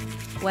dresses up,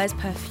 wears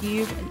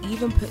perfume, and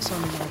even puts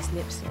on a nice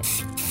lipstick.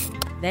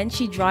 Then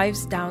she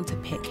drives down to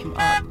pick him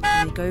up,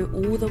 and they go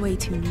all the way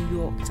to New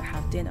York to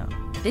have dinner.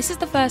 This is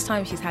the first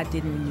time she's had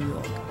dinner in New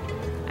York,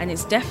 and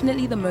it's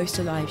definitely the most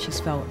alive she's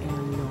felt in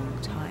a long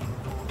time.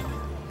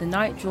 The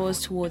night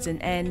draws towards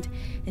an end,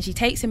 and she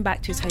takes him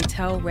back to his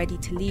hotel, ready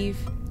to leave,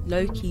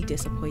 low-key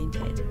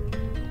disappointed.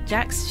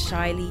 Jax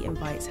shyly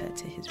invites her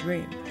to his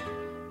room.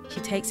 She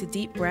takes a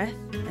deep breath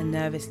and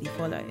nervously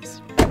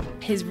follows.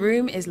 His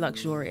room is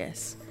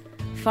luxurious,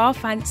 far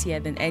fancier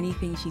than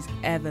anything she's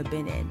ever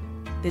been in.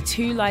 The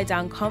two lie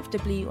down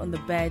comfortably on the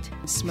bed,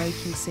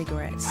 smoking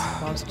cigarettes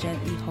whilst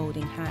gently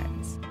holding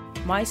hands.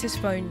 Maisa's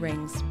phone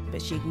rings,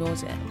 but she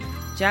ignores it.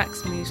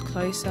 Jax moves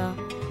closer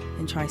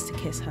and tries to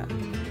kiss her.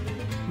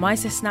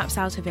 Maisa snaps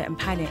out of it and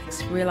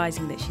panics,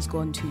 realising that she's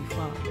gone too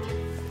far.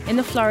 In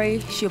a flurry,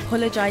 she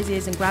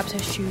apologises and grabs her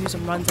shoes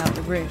and runs out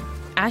the room.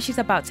 As she's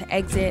about to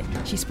exit,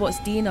 she spots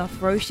Dina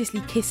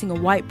ferociously kissing a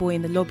white boy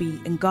in the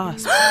lobby and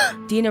gasps.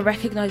 Dina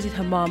recognises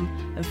her mum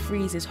and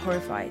freezes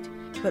horrified.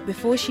 But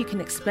before she can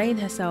explain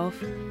herself,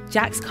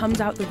 Jax comes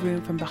out the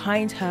room from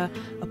behind her,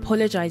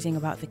 apologising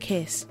about the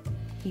kiss.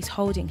 He's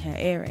holding her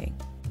earring.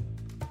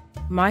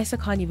 Maisa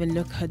can't even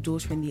look her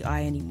daughter in the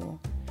eye anymore.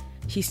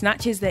 She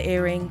snatches the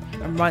earring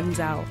and runs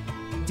out.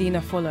 Dina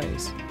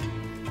follows.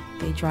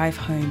 They drive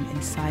home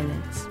in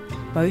silence,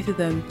 both of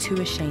them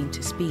too ashamed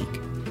to speak.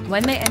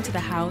 When they enter the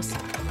house,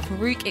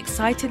 Farouk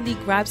excitedly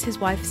grabs his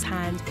wife's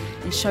hand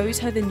and shows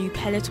her the new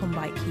Peloton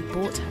bike he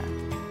bought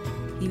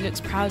her. He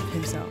looks proud of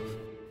himself.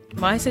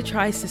 Maisa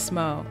tries to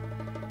smile,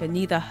 but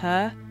neither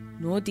her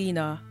nor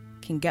Dina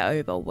can get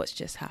over what's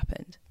just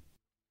happened.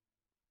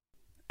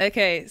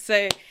 Okay,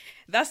 so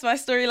that's my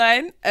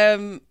storyline.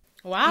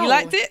 Wow. You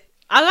liked it?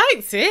 I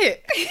liked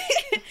it.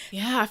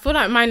 Yeah, I feel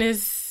like mine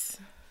is...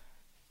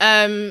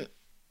 You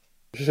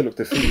should look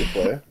defeated,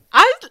 boy.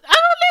 I don't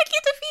like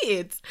you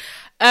defeated.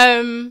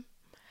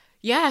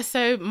 Yeah,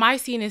 so my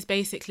scene is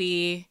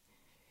basically...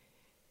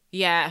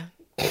 Yeah.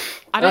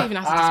 I don't even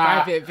have to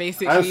describe it,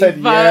 basically.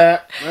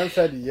 I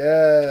said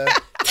yeah.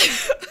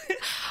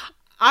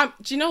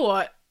 Do you know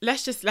what?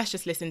 Let's just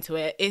listen to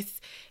it.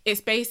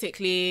 It's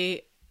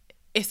basically...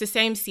 It's the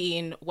same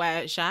scene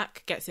where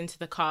Jacques gets into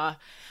the car,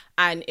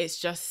 and it's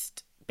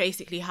just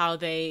basically how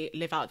they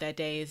live out their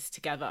days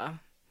together.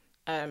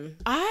 I'm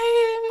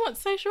not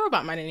so sure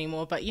about mine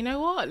anymore, but you know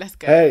what? Let's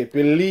go. Hey,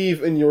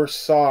 believe in your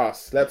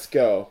sauce. Let's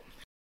go.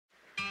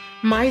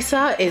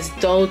 Maisa is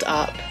dolled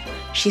up.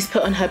 She's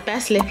put on her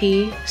best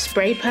lippy,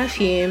 sprayed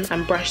perfume,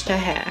 and brushed her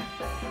hair.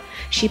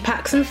 She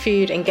packs some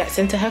food and gets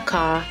into her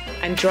car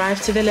and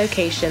drives to the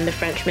location the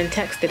Frenchman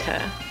texted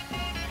her.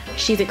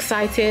 She's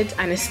excited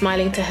and is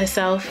smiling to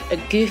herself, a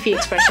goofy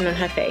expression on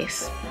her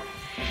face.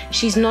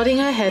 She's nodding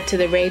her head to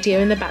the radio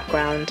in the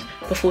background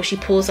before she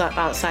pulls up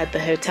outside the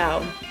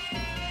hotel.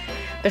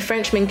 The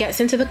Frenchman gets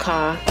into the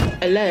car,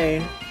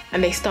 alone,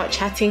 and they start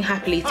chatting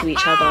happily to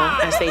each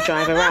other as they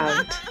drive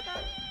around.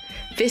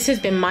 This has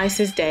been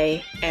Maisa's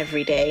day,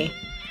 every day.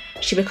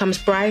 She becomes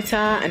brighter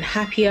and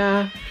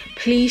happier,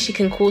 pleased she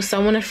can call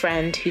someone a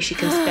friend who she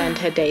can spend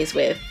her days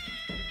with.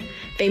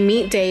 They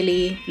meet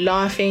daily,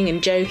 laughing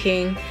and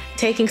joking,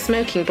 taking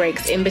smoking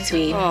breaks in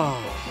between.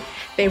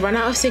 They run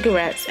out of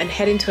cigarettes and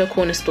head into a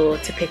corner store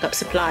to pick up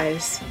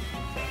supplies.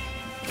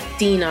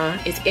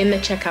 Dina is in the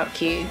checkout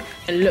queue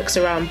and looks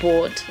around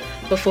bored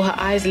before her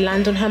eyes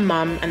land on her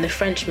mum and the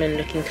Frenchman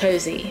looking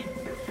cozy.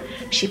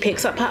 She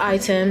picks up her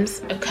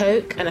items, a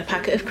Coke and a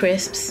packet of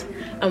crisps,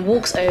 and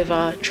walks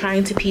over,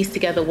 trying to piece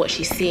together what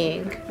she's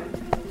seeing.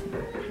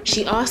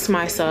 She asks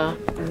Maisa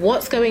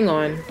what's going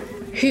on,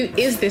 Who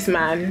is this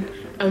man,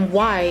 and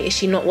why is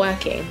she not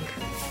working?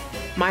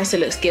 Maisa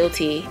looks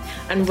guilty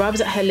and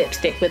rubs at her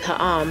lipstick with her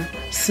arm,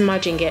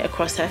 smudging it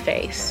across her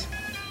face.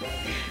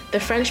 The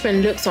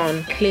Frenchman looks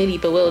on, clearly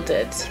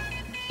bewildered.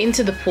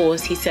 Into the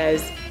pause, he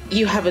says,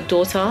 "You have a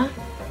daughter?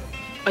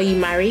 Are you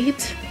married?"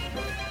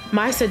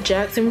 Maisa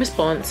jerks in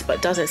response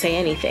but doesn't say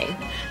anything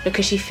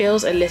because she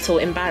feels a little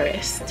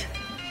embarrassed.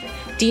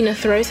 Dina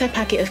throws her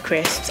packet of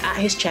crisps at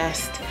his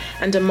chest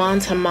and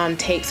demands her mum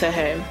takes her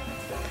home.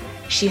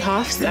 She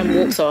huffs and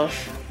walks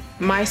off,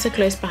 Maisa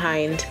close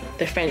behind,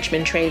 the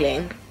Frenchman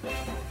trailing.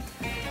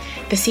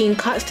 The scene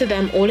cuts to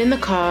them all in the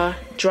car,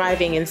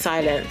 driving in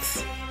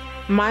silence.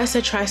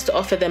 Maisa tries to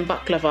offer them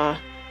baklava,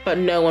 but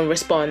no one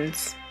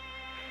responds.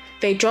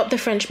 They drop the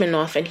Frenchman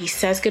off and he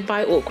says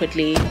goodbye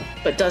awkwardly,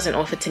 but doesn't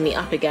offer to meet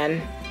up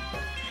again.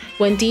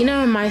 When Dina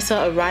and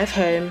Maisa arrive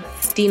home,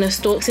 Dina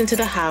stalks into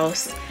the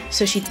house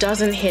so she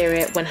doesn't hear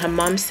it when her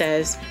mum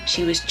says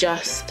she was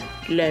just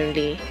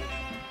lonely.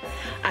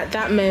 At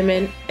that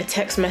moment, a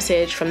text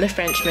message from the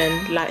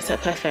Frenchman lights up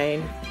her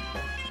phone.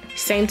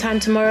 Same time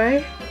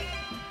tomorrow?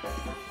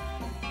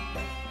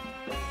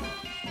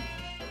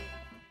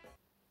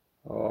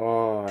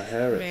 Oh, I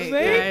hear it.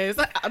 Mate,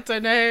 guys, I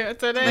don't know.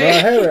 No,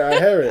 I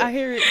hear it. I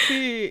hear it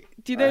too.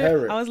 Do you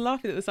know, I was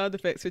laughing at the sound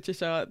effects,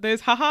 Patricia.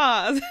 Those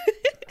ha-has.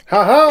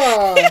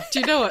 Ha-ha! Do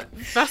you know what?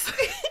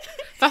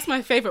 That's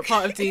my favourite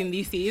part of doing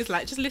these scenes,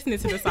 like just listening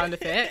to the sound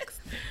effects.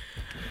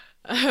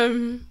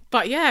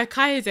 But yeah,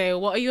 Kaede,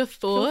 what are your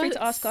thoughts? Feel free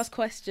to ask us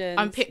questions.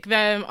 Unpick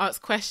them,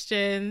 ask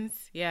questions.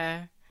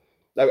 Yeah.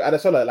 Like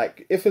Adesola,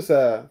 like if it's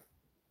a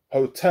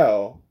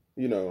hotel,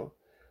 you know,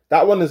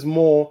 that one is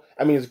more.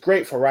 I mean, it's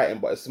great for writing,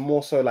 but it's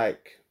more so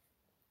like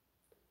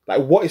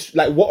what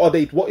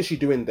is she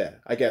doing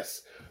there? I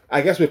guess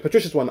with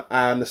Patricia's one,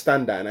 I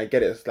understand that and I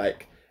get it. It's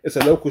like it's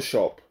a local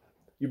shop.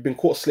 You've been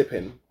caught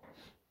slipping.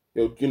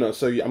 You know,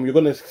 so you're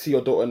going to see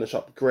your daughter in the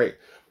shop. Great.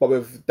 But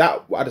with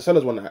that,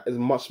 Adesola's one is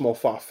much more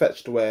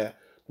far-fetched where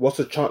what's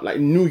the chance? Like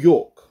New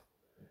York.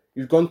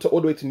 You've gone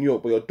all the way to New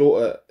York, but your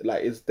daughter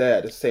like is there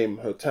at the same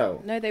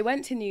hotel. No, they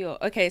went to New York.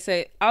 Okay,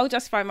 so I'll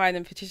justify mine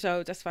and Patricia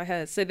will justify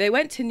hers. So they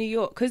went to New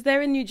York because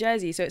they're in New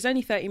Jersey, so it's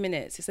only 30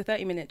 minutes. It's a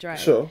 30-minute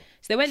drive. Sure.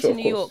 So they went to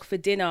New York for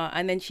dinner,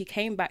 and then she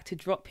came back to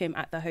drop him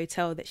at the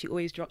hotel that she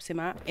always drops him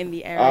at in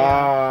the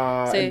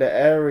area. So in the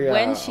area.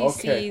 When she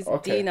sees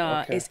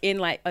Dina, it's in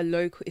like a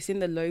local. It's in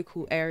the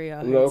local area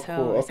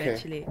hotel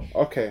essentially.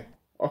 Okay.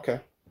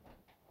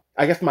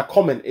 I guess my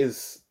comment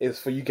is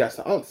for you guys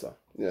to answer.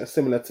 Yeah,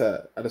 similar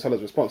to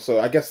Adesola's response.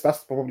 So I guess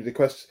that's probably the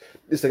question.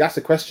 That's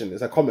the question.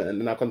 It's a comment, and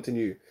then I'll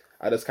continue.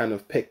 I just kind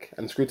of pick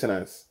and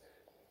scrutinize,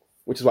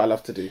 which is what I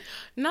love to do.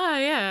 No,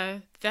 yeah,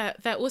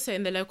 they're also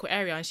in the local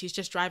area, and she's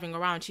just driving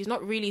around. She's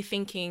not really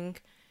thinking.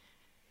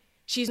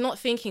 She's not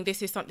thinking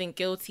this is something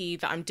guilty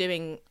that I'm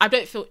doing.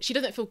 She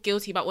doesn't feel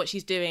guilty about what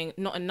she's doing,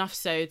 not enough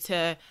so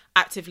to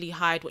actively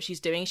hide what she's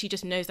doing. She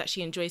just knows that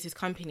she enjoys his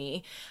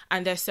company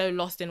and they're so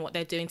lost in what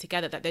they're doing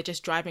together that they're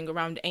just driving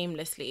around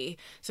aimlessly.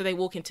 So they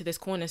walk into this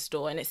corner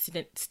store and it's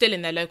still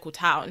in their local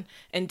town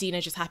and Dina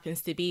just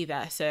happens to be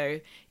there. So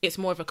it's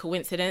more of a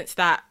coincidence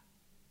that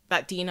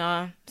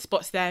Dina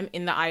spots them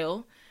in the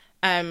aisle,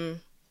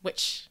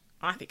 which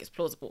I think is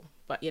plausible,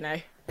 but you know.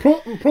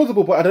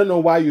 Plausible, but I don't know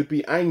why you'd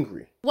be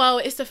angry. Well,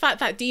 it's the fact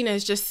that Dina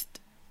is just...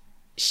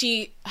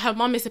 her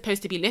mum is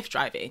supposed to be Lyft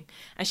driving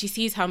and she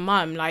sees her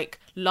mum like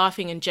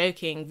laughing and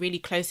joking really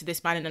close to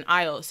this man in an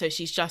aisle. So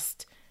she's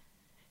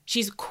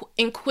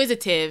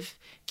inquisitive,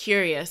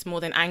 curious more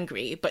than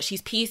angry, but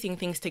she's piecing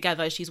things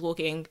together. She's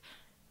walking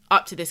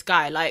up to this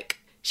guy. Like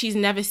she's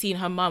never seen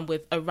her mum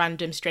with a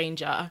random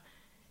stranger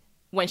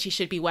when she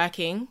should be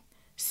working.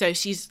 So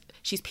she's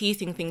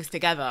piecing things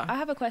together. I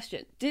have a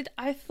question.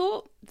 I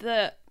thought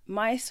that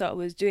Maisa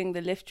was doing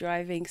the Lyft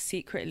driving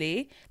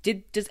secretly.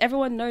 Does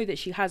everyone know that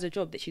she has a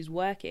job, that she's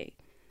working?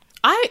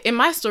 In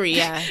my story,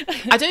 yeah.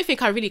 I don't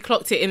think I really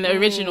clocked it in the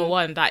original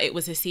one that it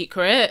was a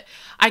secret.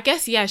 I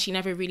guess, yeah, she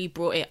never really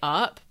brought it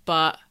up,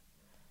 but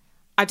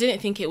I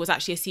didn't think it was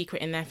actually a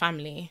secret in their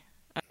family.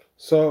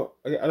 So,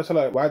 I just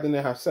like, why didn't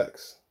they have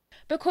sex?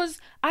 Because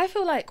I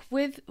feel like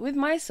with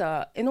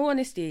Maisa, in all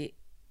honesty,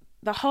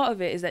 the heart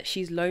of it is that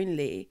she's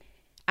lonely.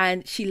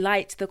 And she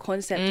liked the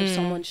concept of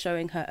someone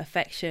showing her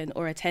affection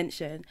or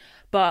attention.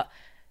 But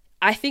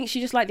I think she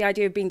just liked the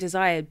idea of being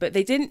desired. But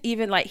they didn't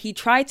even he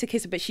tried to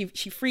kiss her, but she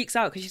freaks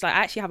out because she's like, I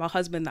actually have a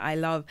husband that I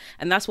love.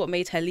 And that's what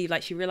made her leave.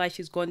 Like she realized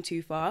she's gone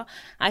too far.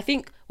 I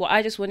think what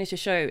I just wanted to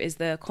show is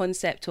the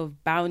concept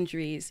of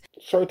boundaries.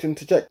 Sorry to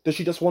interject. Does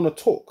she just want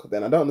to talk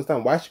then? I don't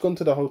understand. Why has she gone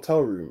to the hotel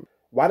room?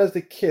 Why does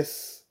the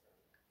kiss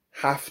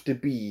have to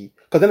be...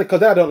 Because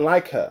then I don't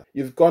like her.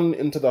 You've gone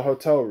into the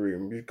hotel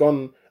room. You've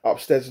gone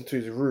upstairs into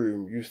his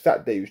room. You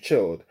sat there. You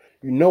chilled.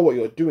 You know what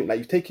you're doing. Like,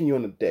 you've taken you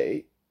on a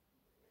date.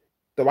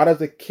 So why does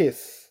the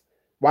kiss...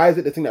 Why is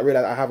it the thing that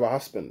realized I have a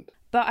husband?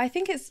 But I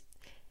think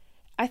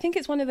I think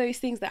it's one of those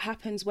things that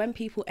happens when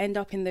people end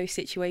up in those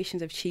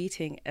situations of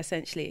cheating,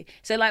 essentially.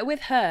 So like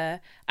with her,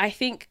 I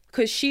think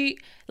because she,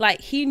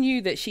 like, he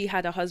knew that she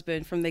had a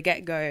husband from the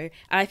get-go.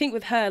 And I think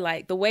with her,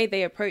 like, the way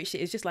they approached it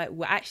is just like,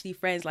 we're actually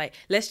friends. Like,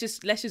 let's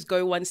just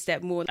go one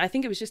step more. I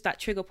think it was just that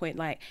trigger point.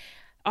 Like,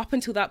 up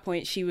until that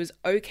point, she was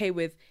okay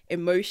with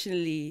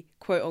emotionally,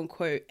 quote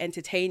unquote,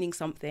 entertaining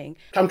something.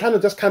 I'm trying to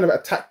just kind of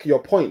attack your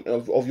point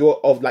of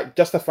like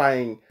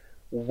justifying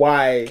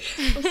why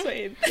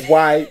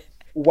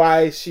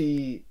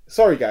she.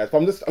 Sorry guys, but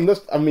I'm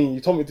just. I mean, you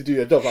told me to do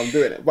your job, I'm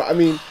doing it. But I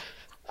mean,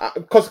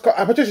 because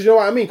Patricia, you know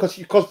what I mean?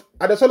 Because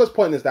Adesola's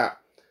point is that,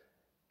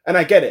 and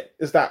I get it,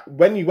 is that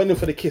when you went in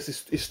for the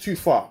kiss, it's too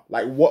far.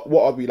 Like, what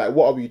are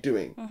we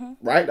doing? Mm-hmm.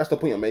 Right? That's the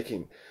point you're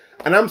making.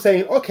 And I'm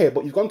saying, okay,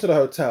 but you've gone to the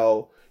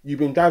hotel, you've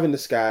been driving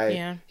this guy,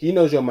 yeah. He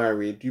knows you're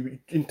married, you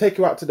take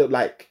you out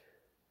to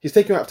he's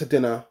taking you out to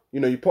dinner,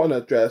 you put on a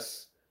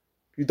dress,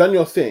 you've done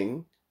your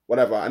thing,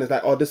 whatever, and it's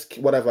like, oh, this,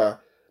 whatever,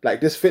 like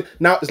this fit,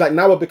 now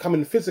we're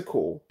becoming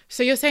physical.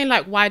 So you're saying,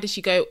 like, why did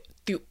she go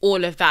through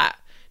all of that,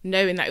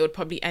 knowing that it would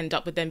probably end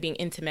up with them being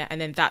intimate, and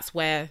then that's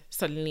where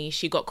suddenly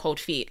she got cold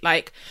feet?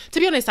 Like,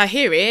 to be honest, I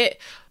hear it,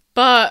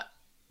 but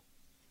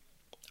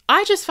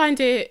I just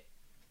find it,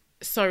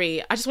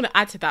 sorry, I just want to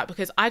add to that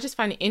because I just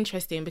find it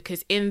interesting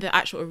because in the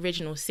actual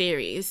original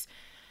series,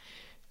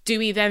 do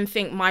we then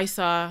think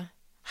Maisa,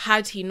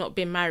 had he not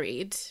been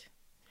married,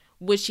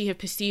 would she have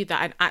pursued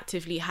that and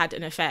actively had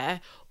an affair,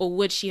 or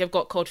would she have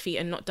got cold feet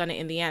and not done it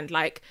in the end?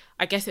 Like,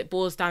 I guess it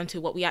boils down to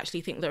what we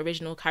actually think the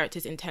original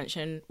character's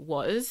intention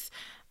was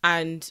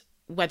and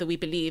whether we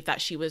believe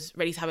that she was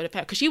ready to have an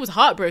affair, because she was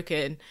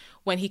heartbroken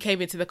when he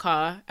came into the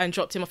car and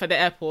dropped him off at the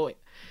airport.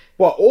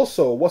 But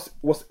also,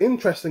 what's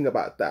interesting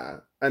about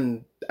that,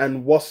 and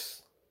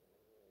what's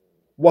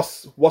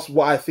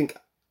what I think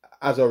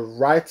as a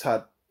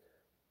writer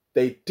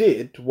they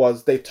did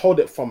was they told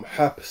it from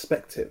her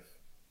perspective.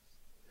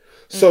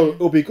 So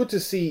it'll be good to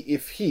see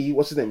if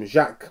what's his name?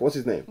 Jacques.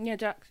 Yeah,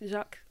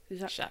 Jacques.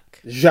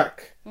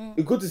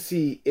 It's good to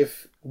see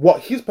if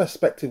what his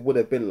perspective would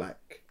have been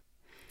like.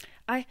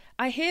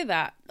 I hear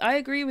that. I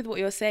agree with what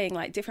you're saying,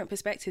 like different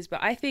perspectives,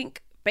 but I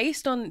think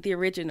based on the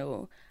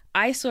original,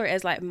 I saw it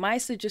as like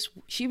Maisa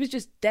she was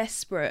just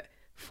desperate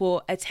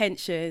for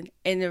attention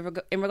in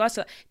regards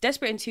to,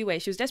 desperate in two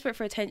ways. She was desperate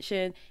for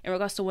attention in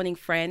regards to wanting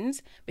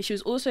friends, but she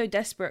was also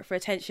desperate for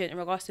attention in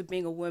regards to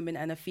being a woman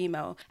and a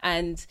female.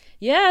 And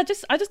yeah, I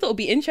just thought it would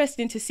be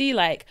interesting to see,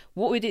 like,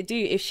 what would it do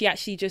if she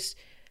actually just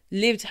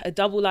lived a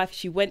double life,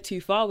 she went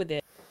too far with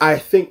it. I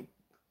think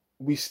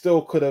we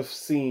still could have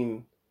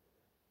seen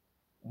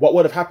what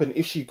would have happened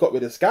if she got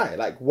with this guy.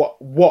 Like, what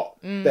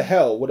the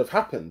hell would have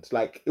happened?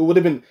 Like, it would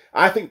have been,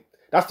 I think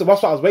that's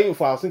what I was waiting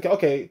for. I was thinking,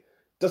 okay,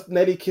 just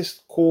Nelly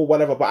kissed, cool,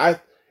 whatever. But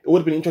it would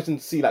have been interesting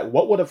to see, like,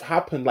 what would have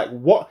happened? Like,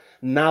 what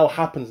now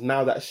happens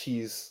now that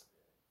she's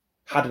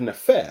had an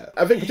affair?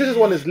 I think Patricia's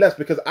one is less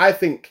because I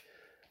think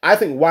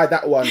why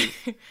that one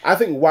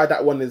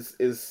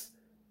is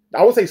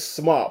I won't say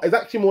smart. It's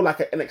actually more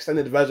like an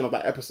extended version of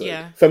that episode.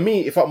 Yeah. For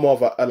me, it felt more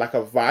of a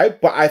vibe.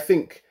 But I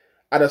think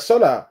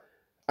Adesola,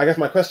 I guess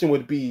my question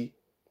would be,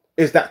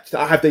 is that,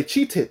 have they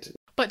cheated?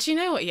 But do you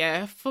know what,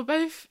 yeah? For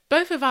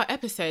both of our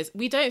episodes,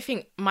 we don't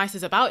think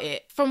Maisa's about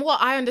it. From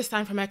what I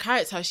understand from her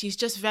character, she's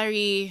just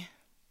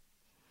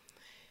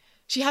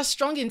she has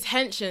strong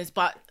intentions,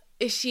 but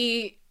is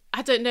she,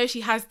 I don't know,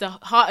 she has the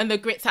heart and the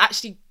grit to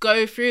actually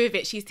go through with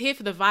it. She's here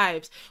for the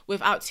vibes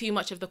without too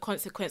much of the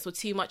consequence or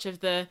too much of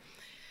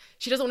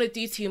she doesn't want to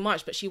do too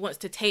much, but she wants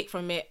to take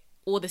from it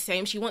all the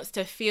same. She wants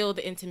to feel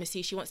the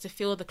intimacy. She wants to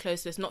feel the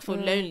closeness, not feel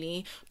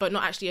lonely, but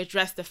not actually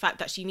address the fact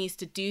that she needs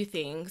to do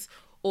things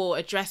or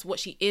address what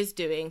she is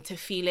doing to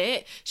feel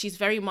it. She's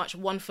very much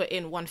 1 foot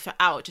in, 1 foot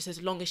out, just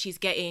as long as she's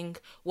getting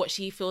what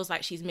she feels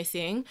like she's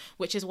missing,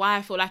 which is why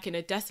I feel like in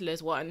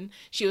Adesola's one,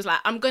 she was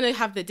like, I'm going to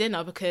have the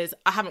dinner because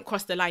I haven't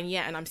crossed the line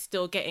yet and I'm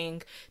still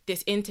getting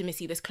this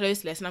intimacy, this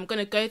closeness, and I'm going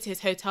to go to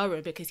his hotel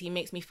room because he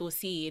makes me feel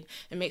seen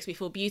and makes me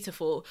feel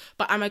beautiful,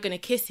 but am I going to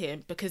kiss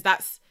him? Because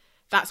that's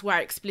where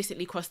I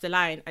explicitly crossed the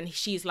line. And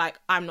she's like,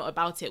 I'm not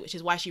about it, which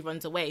is why she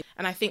runs away.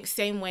 And I think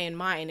same way in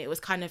mine, it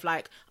was kind of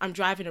like, I'm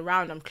driving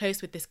around, I'm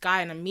close with this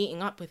guy and I'm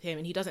meeting up with him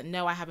and he doesn't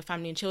know I have a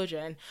family and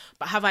children.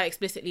 But have I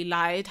explicitly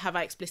lied? Have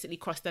I explicitly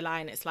crossed the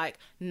line? It's like,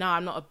 no,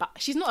 I'm not about,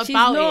 she's not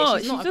about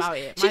it. She's not about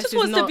it. She just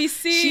wants to be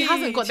seen. She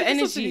hasn't got the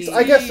energy.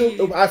 I guess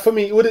for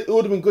me, it would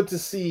have been good to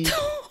see.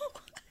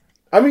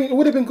 I mean, it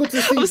would have been good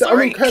to see.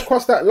 Her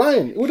cross that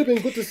line. It would have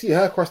been good to see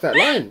her cross that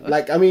line.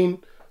 Like, I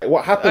mean,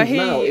 what happens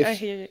now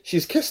if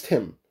she's kissed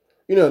him?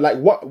 You know, like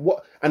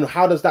what, and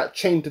how does that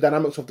change the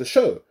dynamics of the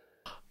show?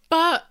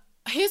 But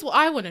here's what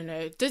I want to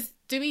know: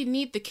 do we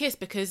need the kiss?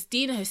 Because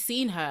Dina has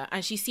seen her,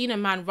 and she's seen a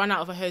man run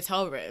out of a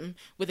hotel room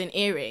with an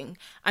earring,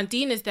 and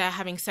Dina's there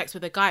having sex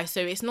with a guy.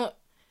 So it's not.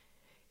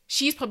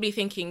 She's probably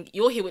thinking,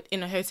 you're here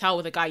in a hotel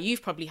with a guy,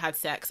 you've probably had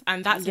sex,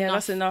 and that's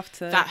enough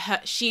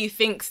to she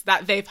thinks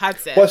that they've had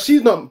sex.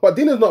 But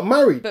Dina's not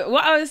married. But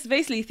what I was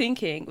basically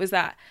thinking was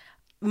that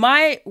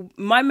my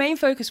main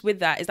focus with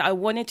that is that I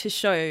wanted to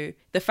show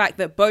the fact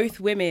that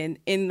both women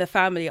in the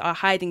family are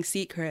hiding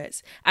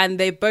secrets, and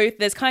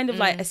there's kind of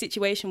like a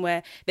situation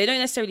where they don't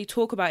necessarily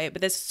talk about it,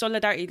 but there's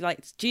solidarity.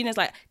 Like Dina's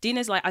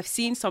like, I've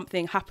seen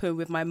something happen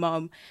with my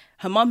mum.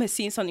 Her mum has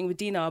seen something with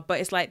Dina, but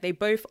it's like they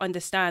both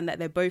understand that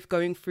they're both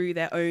going through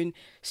their own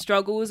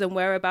struggles and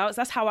whereabouts.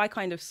 That's how I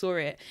kind of saw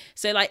it.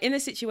 So like in a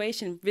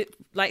situation,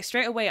 like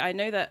straight away, I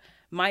know that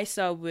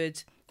Maisa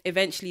would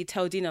eventually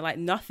tell Dina like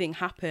nothing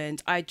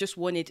happened, I just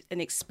wanted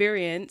an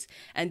experience,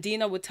 and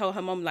Dina would tell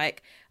her mom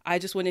like I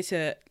just wanted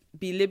to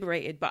be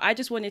liberated, but I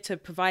just wanted to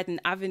provide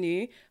an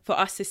avenue for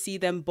us to see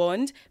them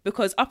bond,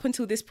 because up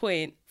until this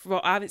point,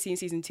 I haven't seen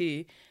season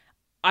 2,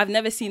 I've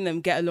never seen them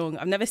get along,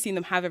 I've never seen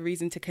them have a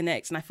reason to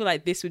connect, and I feel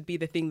like this would be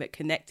the thing that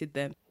connected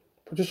them.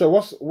 Patricia,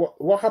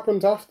 what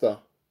happens after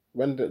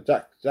when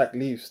Jack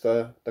leaves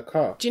the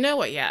car? Do you know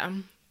what,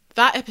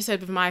 that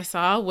episode with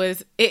Maisa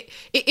was it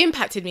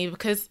impacted me,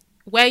 because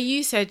where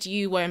you said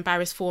you were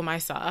embarrassed for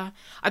Maisa,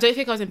 I don't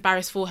think I was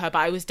embarrassed for her, but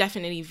I was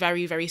definitely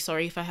very, very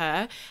sorry for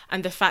her.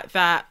 And the fact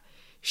that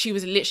she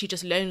was literally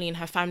just lonely and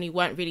her family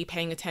weren't really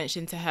paying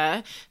attention to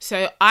her.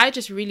 So I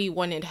just really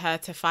wanted her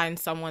to find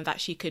someone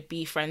that she could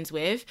be friends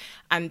with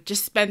and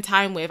just spend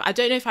time with. I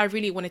don't know if I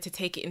really wanted to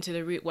take it into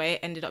the route where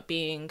it ended up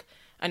being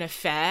an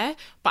affair,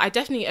 but I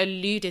definitely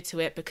alluded to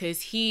it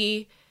because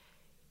he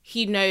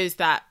knows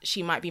that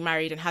she might be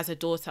married and has a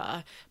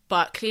daughter,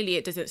 but clearly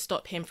it doesn't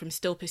stop him from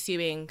still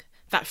pursuing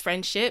that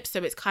friendship.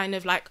 So it's kind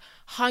of like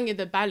hung in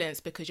the balance,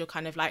 because you're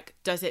kind of like,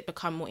 does it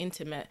become more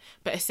intimate?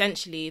 But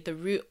essentially the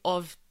root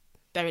of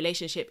their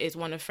relationship is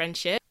one of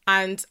friendship.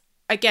 And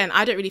again,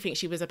 I don't really think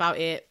she was about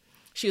it.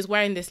 She was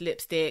wearing this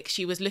lipstick,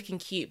 she was looking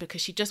cute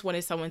because she just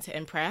wanted someone to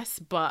impress,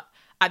 but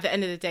at the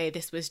end of the day,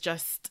 this was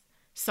just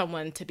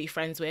someone to be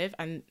friends with,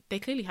 and they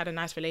clearly had a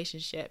nice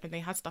relationship and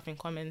they had stuff in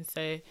common.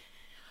 So,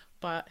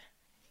 but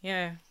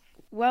yeah.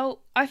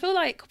 Well, I feel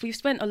like we've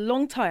spent a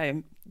long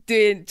time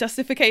doing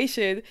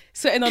justification,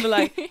 sweating on the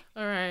line.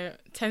 All right,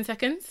 10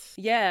 seconds?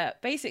 Yeah,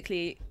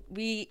 basically,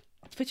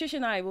 Patricia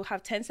and I will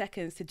have 10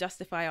 seconds to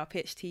justify our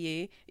pitch to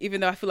you,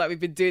 even though I feel like we've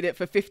been doing it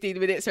for 15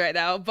 minutes right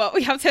now, but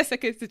we have 10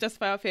 seconds to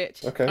justify our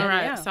pitch. Okay. All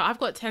right, so I've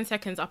got 10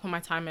 seconds up on my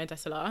timer,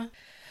 Desola.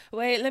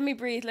 Wait, let me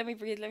breathe.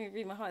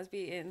 My heart is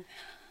beating.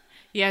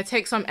 Yeah,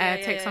 take some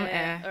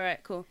air. All right,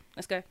 cool.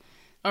 Let's go.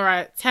 All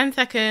right, 10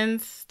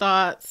 seconds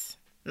starts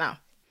now.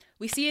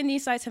 We see a new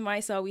side to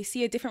Maisa. We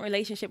see a different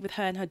relationship with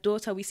her and her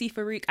daughter. We see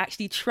Farouk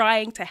actually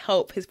trying to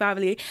help his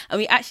family. And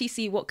we actually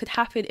see what could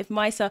happen if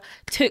Maisa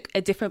took a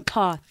different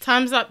path.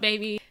 Time's up,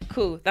 baby.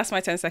 Cool. That's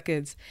my 10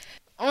 seconds.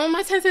 Oh,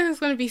 my 10 seconds is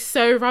going to be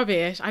so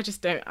rubbish. I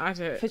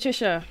don't.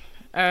 Patricia,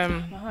 my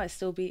heart is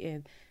still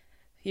beating.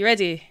 You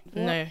ready?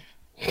 No.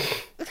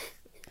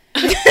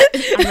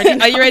 I'm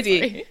ready. Are you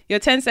ready? Your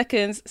 10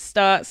 seconds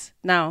starts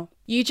now.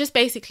 You just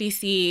basically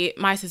see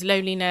Maisa's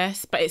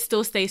loneliness, but it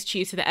still stays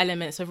true to the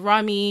elements of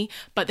Rami.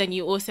 But then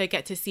you also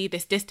get to see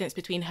this distance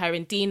between her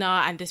and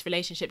Dina, and this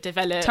relationship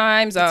develop.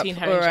 Time's up.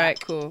 Her all and right,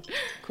 Jack.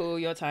 Cool.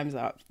 Your time's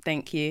up.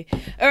 Thank you.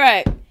 All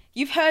right.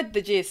 You've heard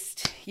the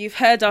gist. You've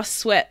heard us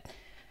sweat.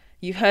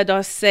 You've heard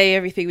us say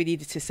everything we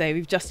needed to say.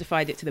 We've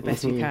justified it to the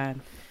best we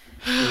can.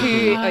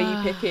 Who are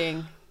you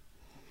picking?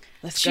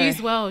 Let's go.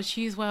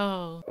 Choose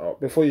well. Oh,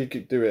 before you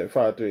do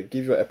it,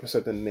 give your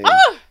episode a name.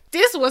 Oh,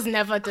 this was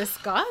never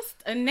discussed.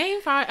 A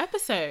name for our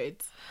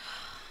episodes.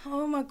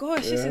 Oh my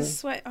gosh, This is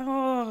sweat.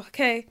 Oh,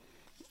 okay.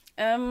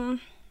 You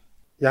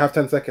have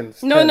 10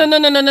 seconds. No. Wait.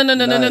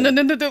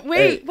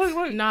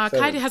 Nah,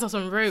 Kylie has us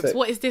on ropes. 6,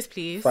 what is this,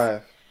 please?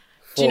 5. 4,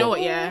 do you know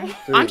what? Yeah,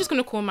 3, I'm just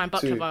gonna call mine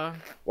baklava. 2,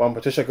 1.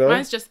 Patricia, go.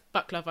 Mine's just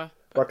baklava.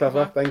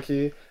 Baklava. Thank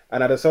you.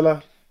 And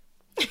Adesola.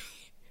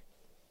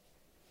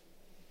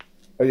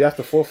 Oh, you have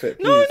to forfeit.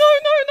 Please.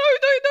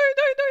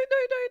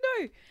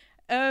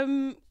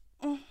 No.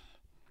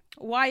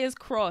 Wires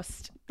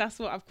crossed. That's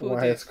what I've called it.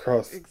 Wires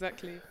crossed.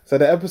 Exactly. So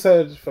the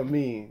episode for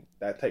me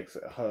that takes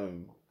it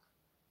home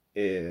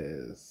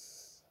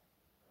is...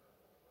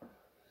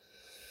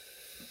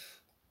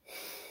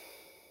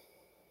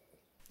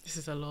 This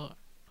is a lot.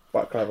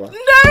 Baklava. No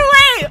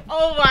way!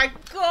 Oh my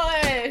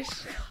gosh!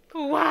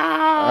 Wow!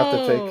 I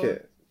have to take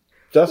it.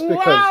 Just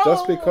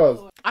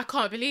because. I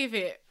can't believe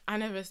it. I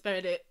never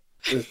spelled it.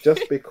 It's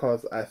just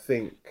because I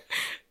think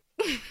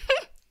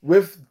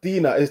with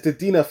Dina, it's the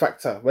Dina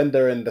factor when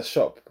they're in the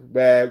shop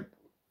where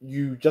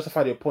you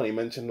justified your point. You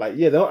mentioned like,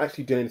 yeah, they're not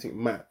actually doing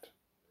anything mad,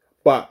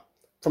 but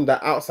from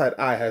the outside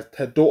eye,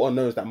 her daughter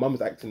knows that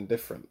mum's acting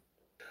different.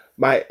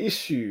 My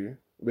issue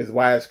with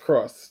Wires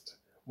Crossed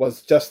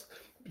was just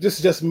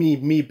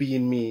me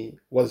being me,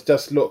 was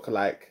just look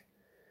like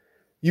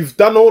you've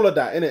done all of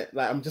that, innit?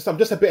 Like I'm just a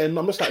bit,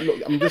 I'm just like,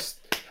 look,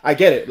 I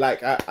get it.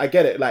 Like I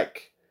get it.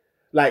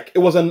 Like it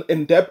was in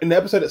the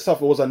episode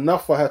itself, it was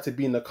enough for her to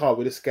be in the car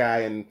with this guy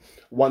and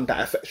want that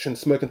affection,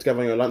 smoking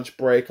together on your lunch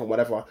break and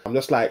whatever. I'm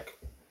just like,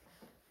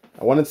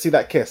 I wanted to see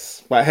that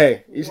kiss, but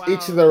hey,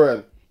 each to their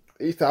own.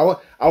 I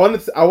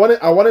wanted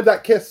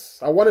that kiss.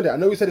 I wanted it. I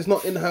know you said it's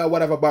not in her,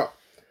 whatever, but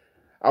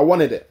I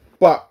wanted it.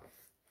 But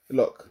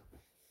look,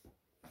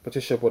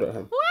 Patricia brought it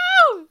home.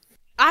 Wow!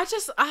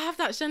 I have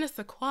that je ne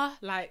sais quoi.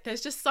 Like,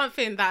 there's just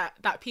something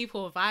that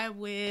people vibe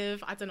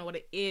with. I don't know what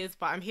it is,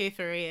 but I'm here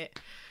for it.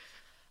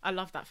 I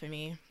love that for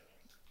me.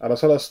 And I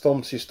saw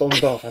that she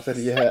stormed off. I said,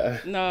 yeah.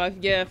 No,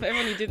 yeah, for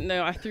everyone who didn't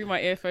know, I threw my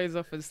earphones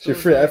off and She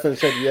stormed threw it off. off and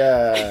said,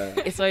 yeah.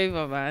 It's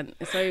over, man.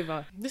 It's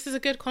over. This is a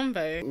good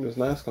combo. It was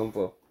nice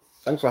combo.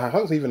 Thanks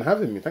for even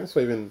having me. Thanks for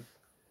even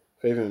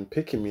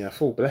picking me. I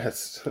feel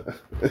blessed.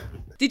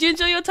 Did you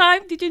enjoy your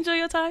time?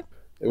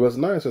 It was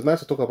nice. It was nice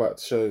to talk about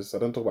shows. I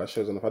don't talk about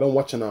shows enough. I don't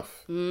watch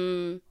enough.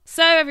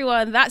 So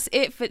everyone, that's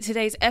it for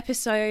today's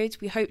episode.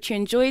 We hope you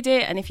enjoyed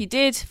it. And if you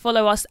did,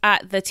 follow us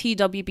at the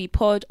TWB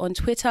Pod on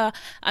Twitter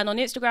and on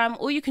Instagram,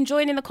 or you can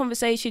join in the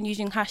conversation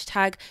using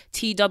hashtag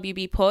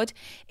TWB Pod.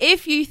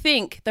 If you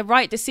think the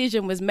right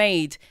decision was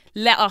made,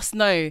 let us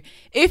know.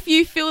 If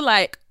you feel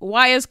like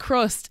Wires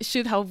Crossed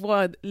should have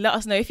won, let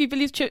us know. If you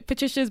believe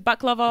Patricia's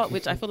Baklava,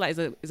 which I feel like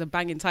is a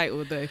banging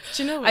title though.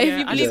 Do you know what? If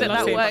you believe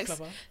that saying works,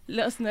 baklava.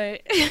 let us know.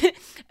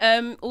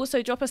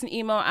 Also, drop us an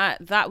email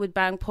at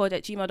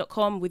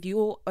thatwouldbangpod@gmail.com with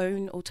your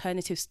own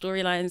alternative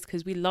storylines,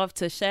 because we love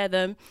to share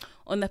them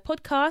on the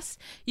podcast.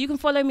 You can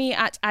follow me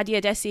at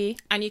Adia Desi.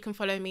 And you can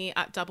follow me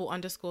at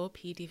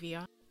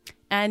 _PDVR.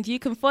 And you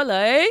can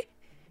follow...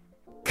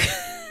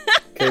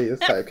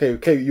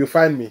 Okay, you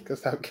find me.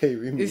 That's how okay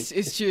with me.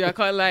 It's true, I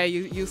can't lie.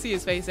 You'll see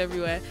his face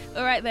everywhere.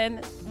 All right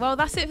then. Well,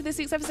 that's it for this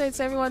week's episode.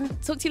 So everyone,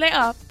 talk to you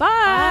later.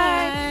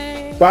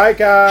 Bye. Bye,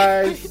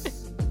 guys.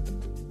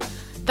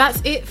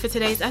 That's it for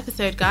today's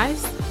episode,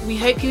 guys. We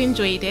hope you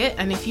enjoyed it,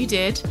 and if you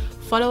did,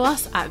 follow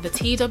us at the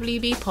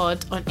TWB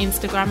Pod on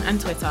Instagram and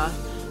Twitter,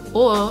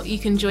 or you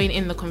can join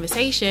in the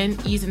conversation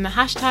using the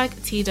hashtag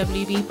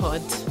TWB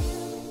Pod.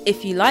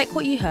 If you like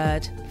what you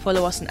heard,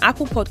 follow us on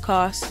Apple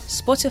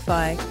Podcasts,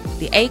 Spotify,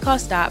 the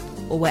Acast app,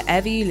 or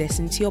wherever you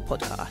listen to your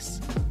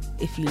podcasts.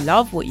 If you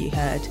love what you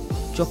heard,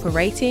 drop a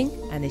rating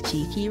and a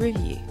cheeky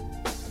review.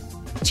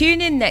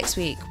 Tune in next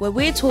week where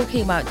we're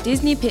talking about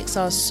Disney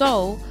Pixar's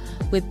Soul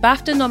with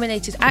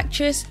BAFTA-nominated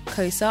actress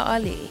Kosa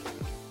Ali.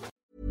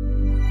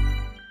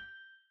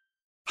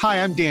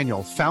 Hi, I'm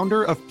Daniel,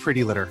 founder of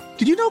Pretty Litter.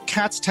 Did you know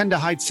cats tend to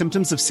hide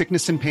symptoms of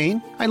sickness and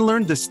pain? I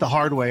learned this the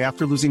hard way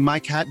after losing my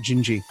cat,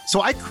 Gingy.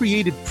 So I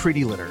created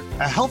Pretty Litter,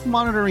 a health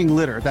monitoring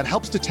litter that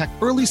helps detect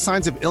early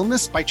signs of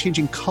illness by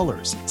changing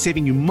colors,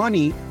 saving you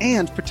money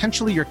and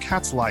potentially your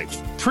cat's life.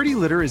 Pretty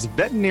Litter is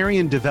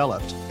veterinarian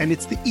developed, and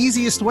it's the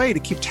easiest way to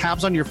keep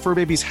tabs on your fur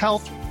baby's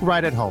health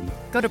right at home.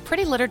 Go to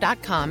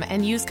prettylitter.com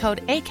and use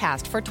code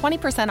ACAST for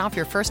 20% off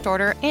your first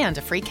order and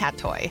a free cat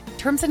toy.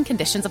 Terms and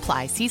conditions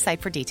apply. See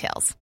site for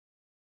details.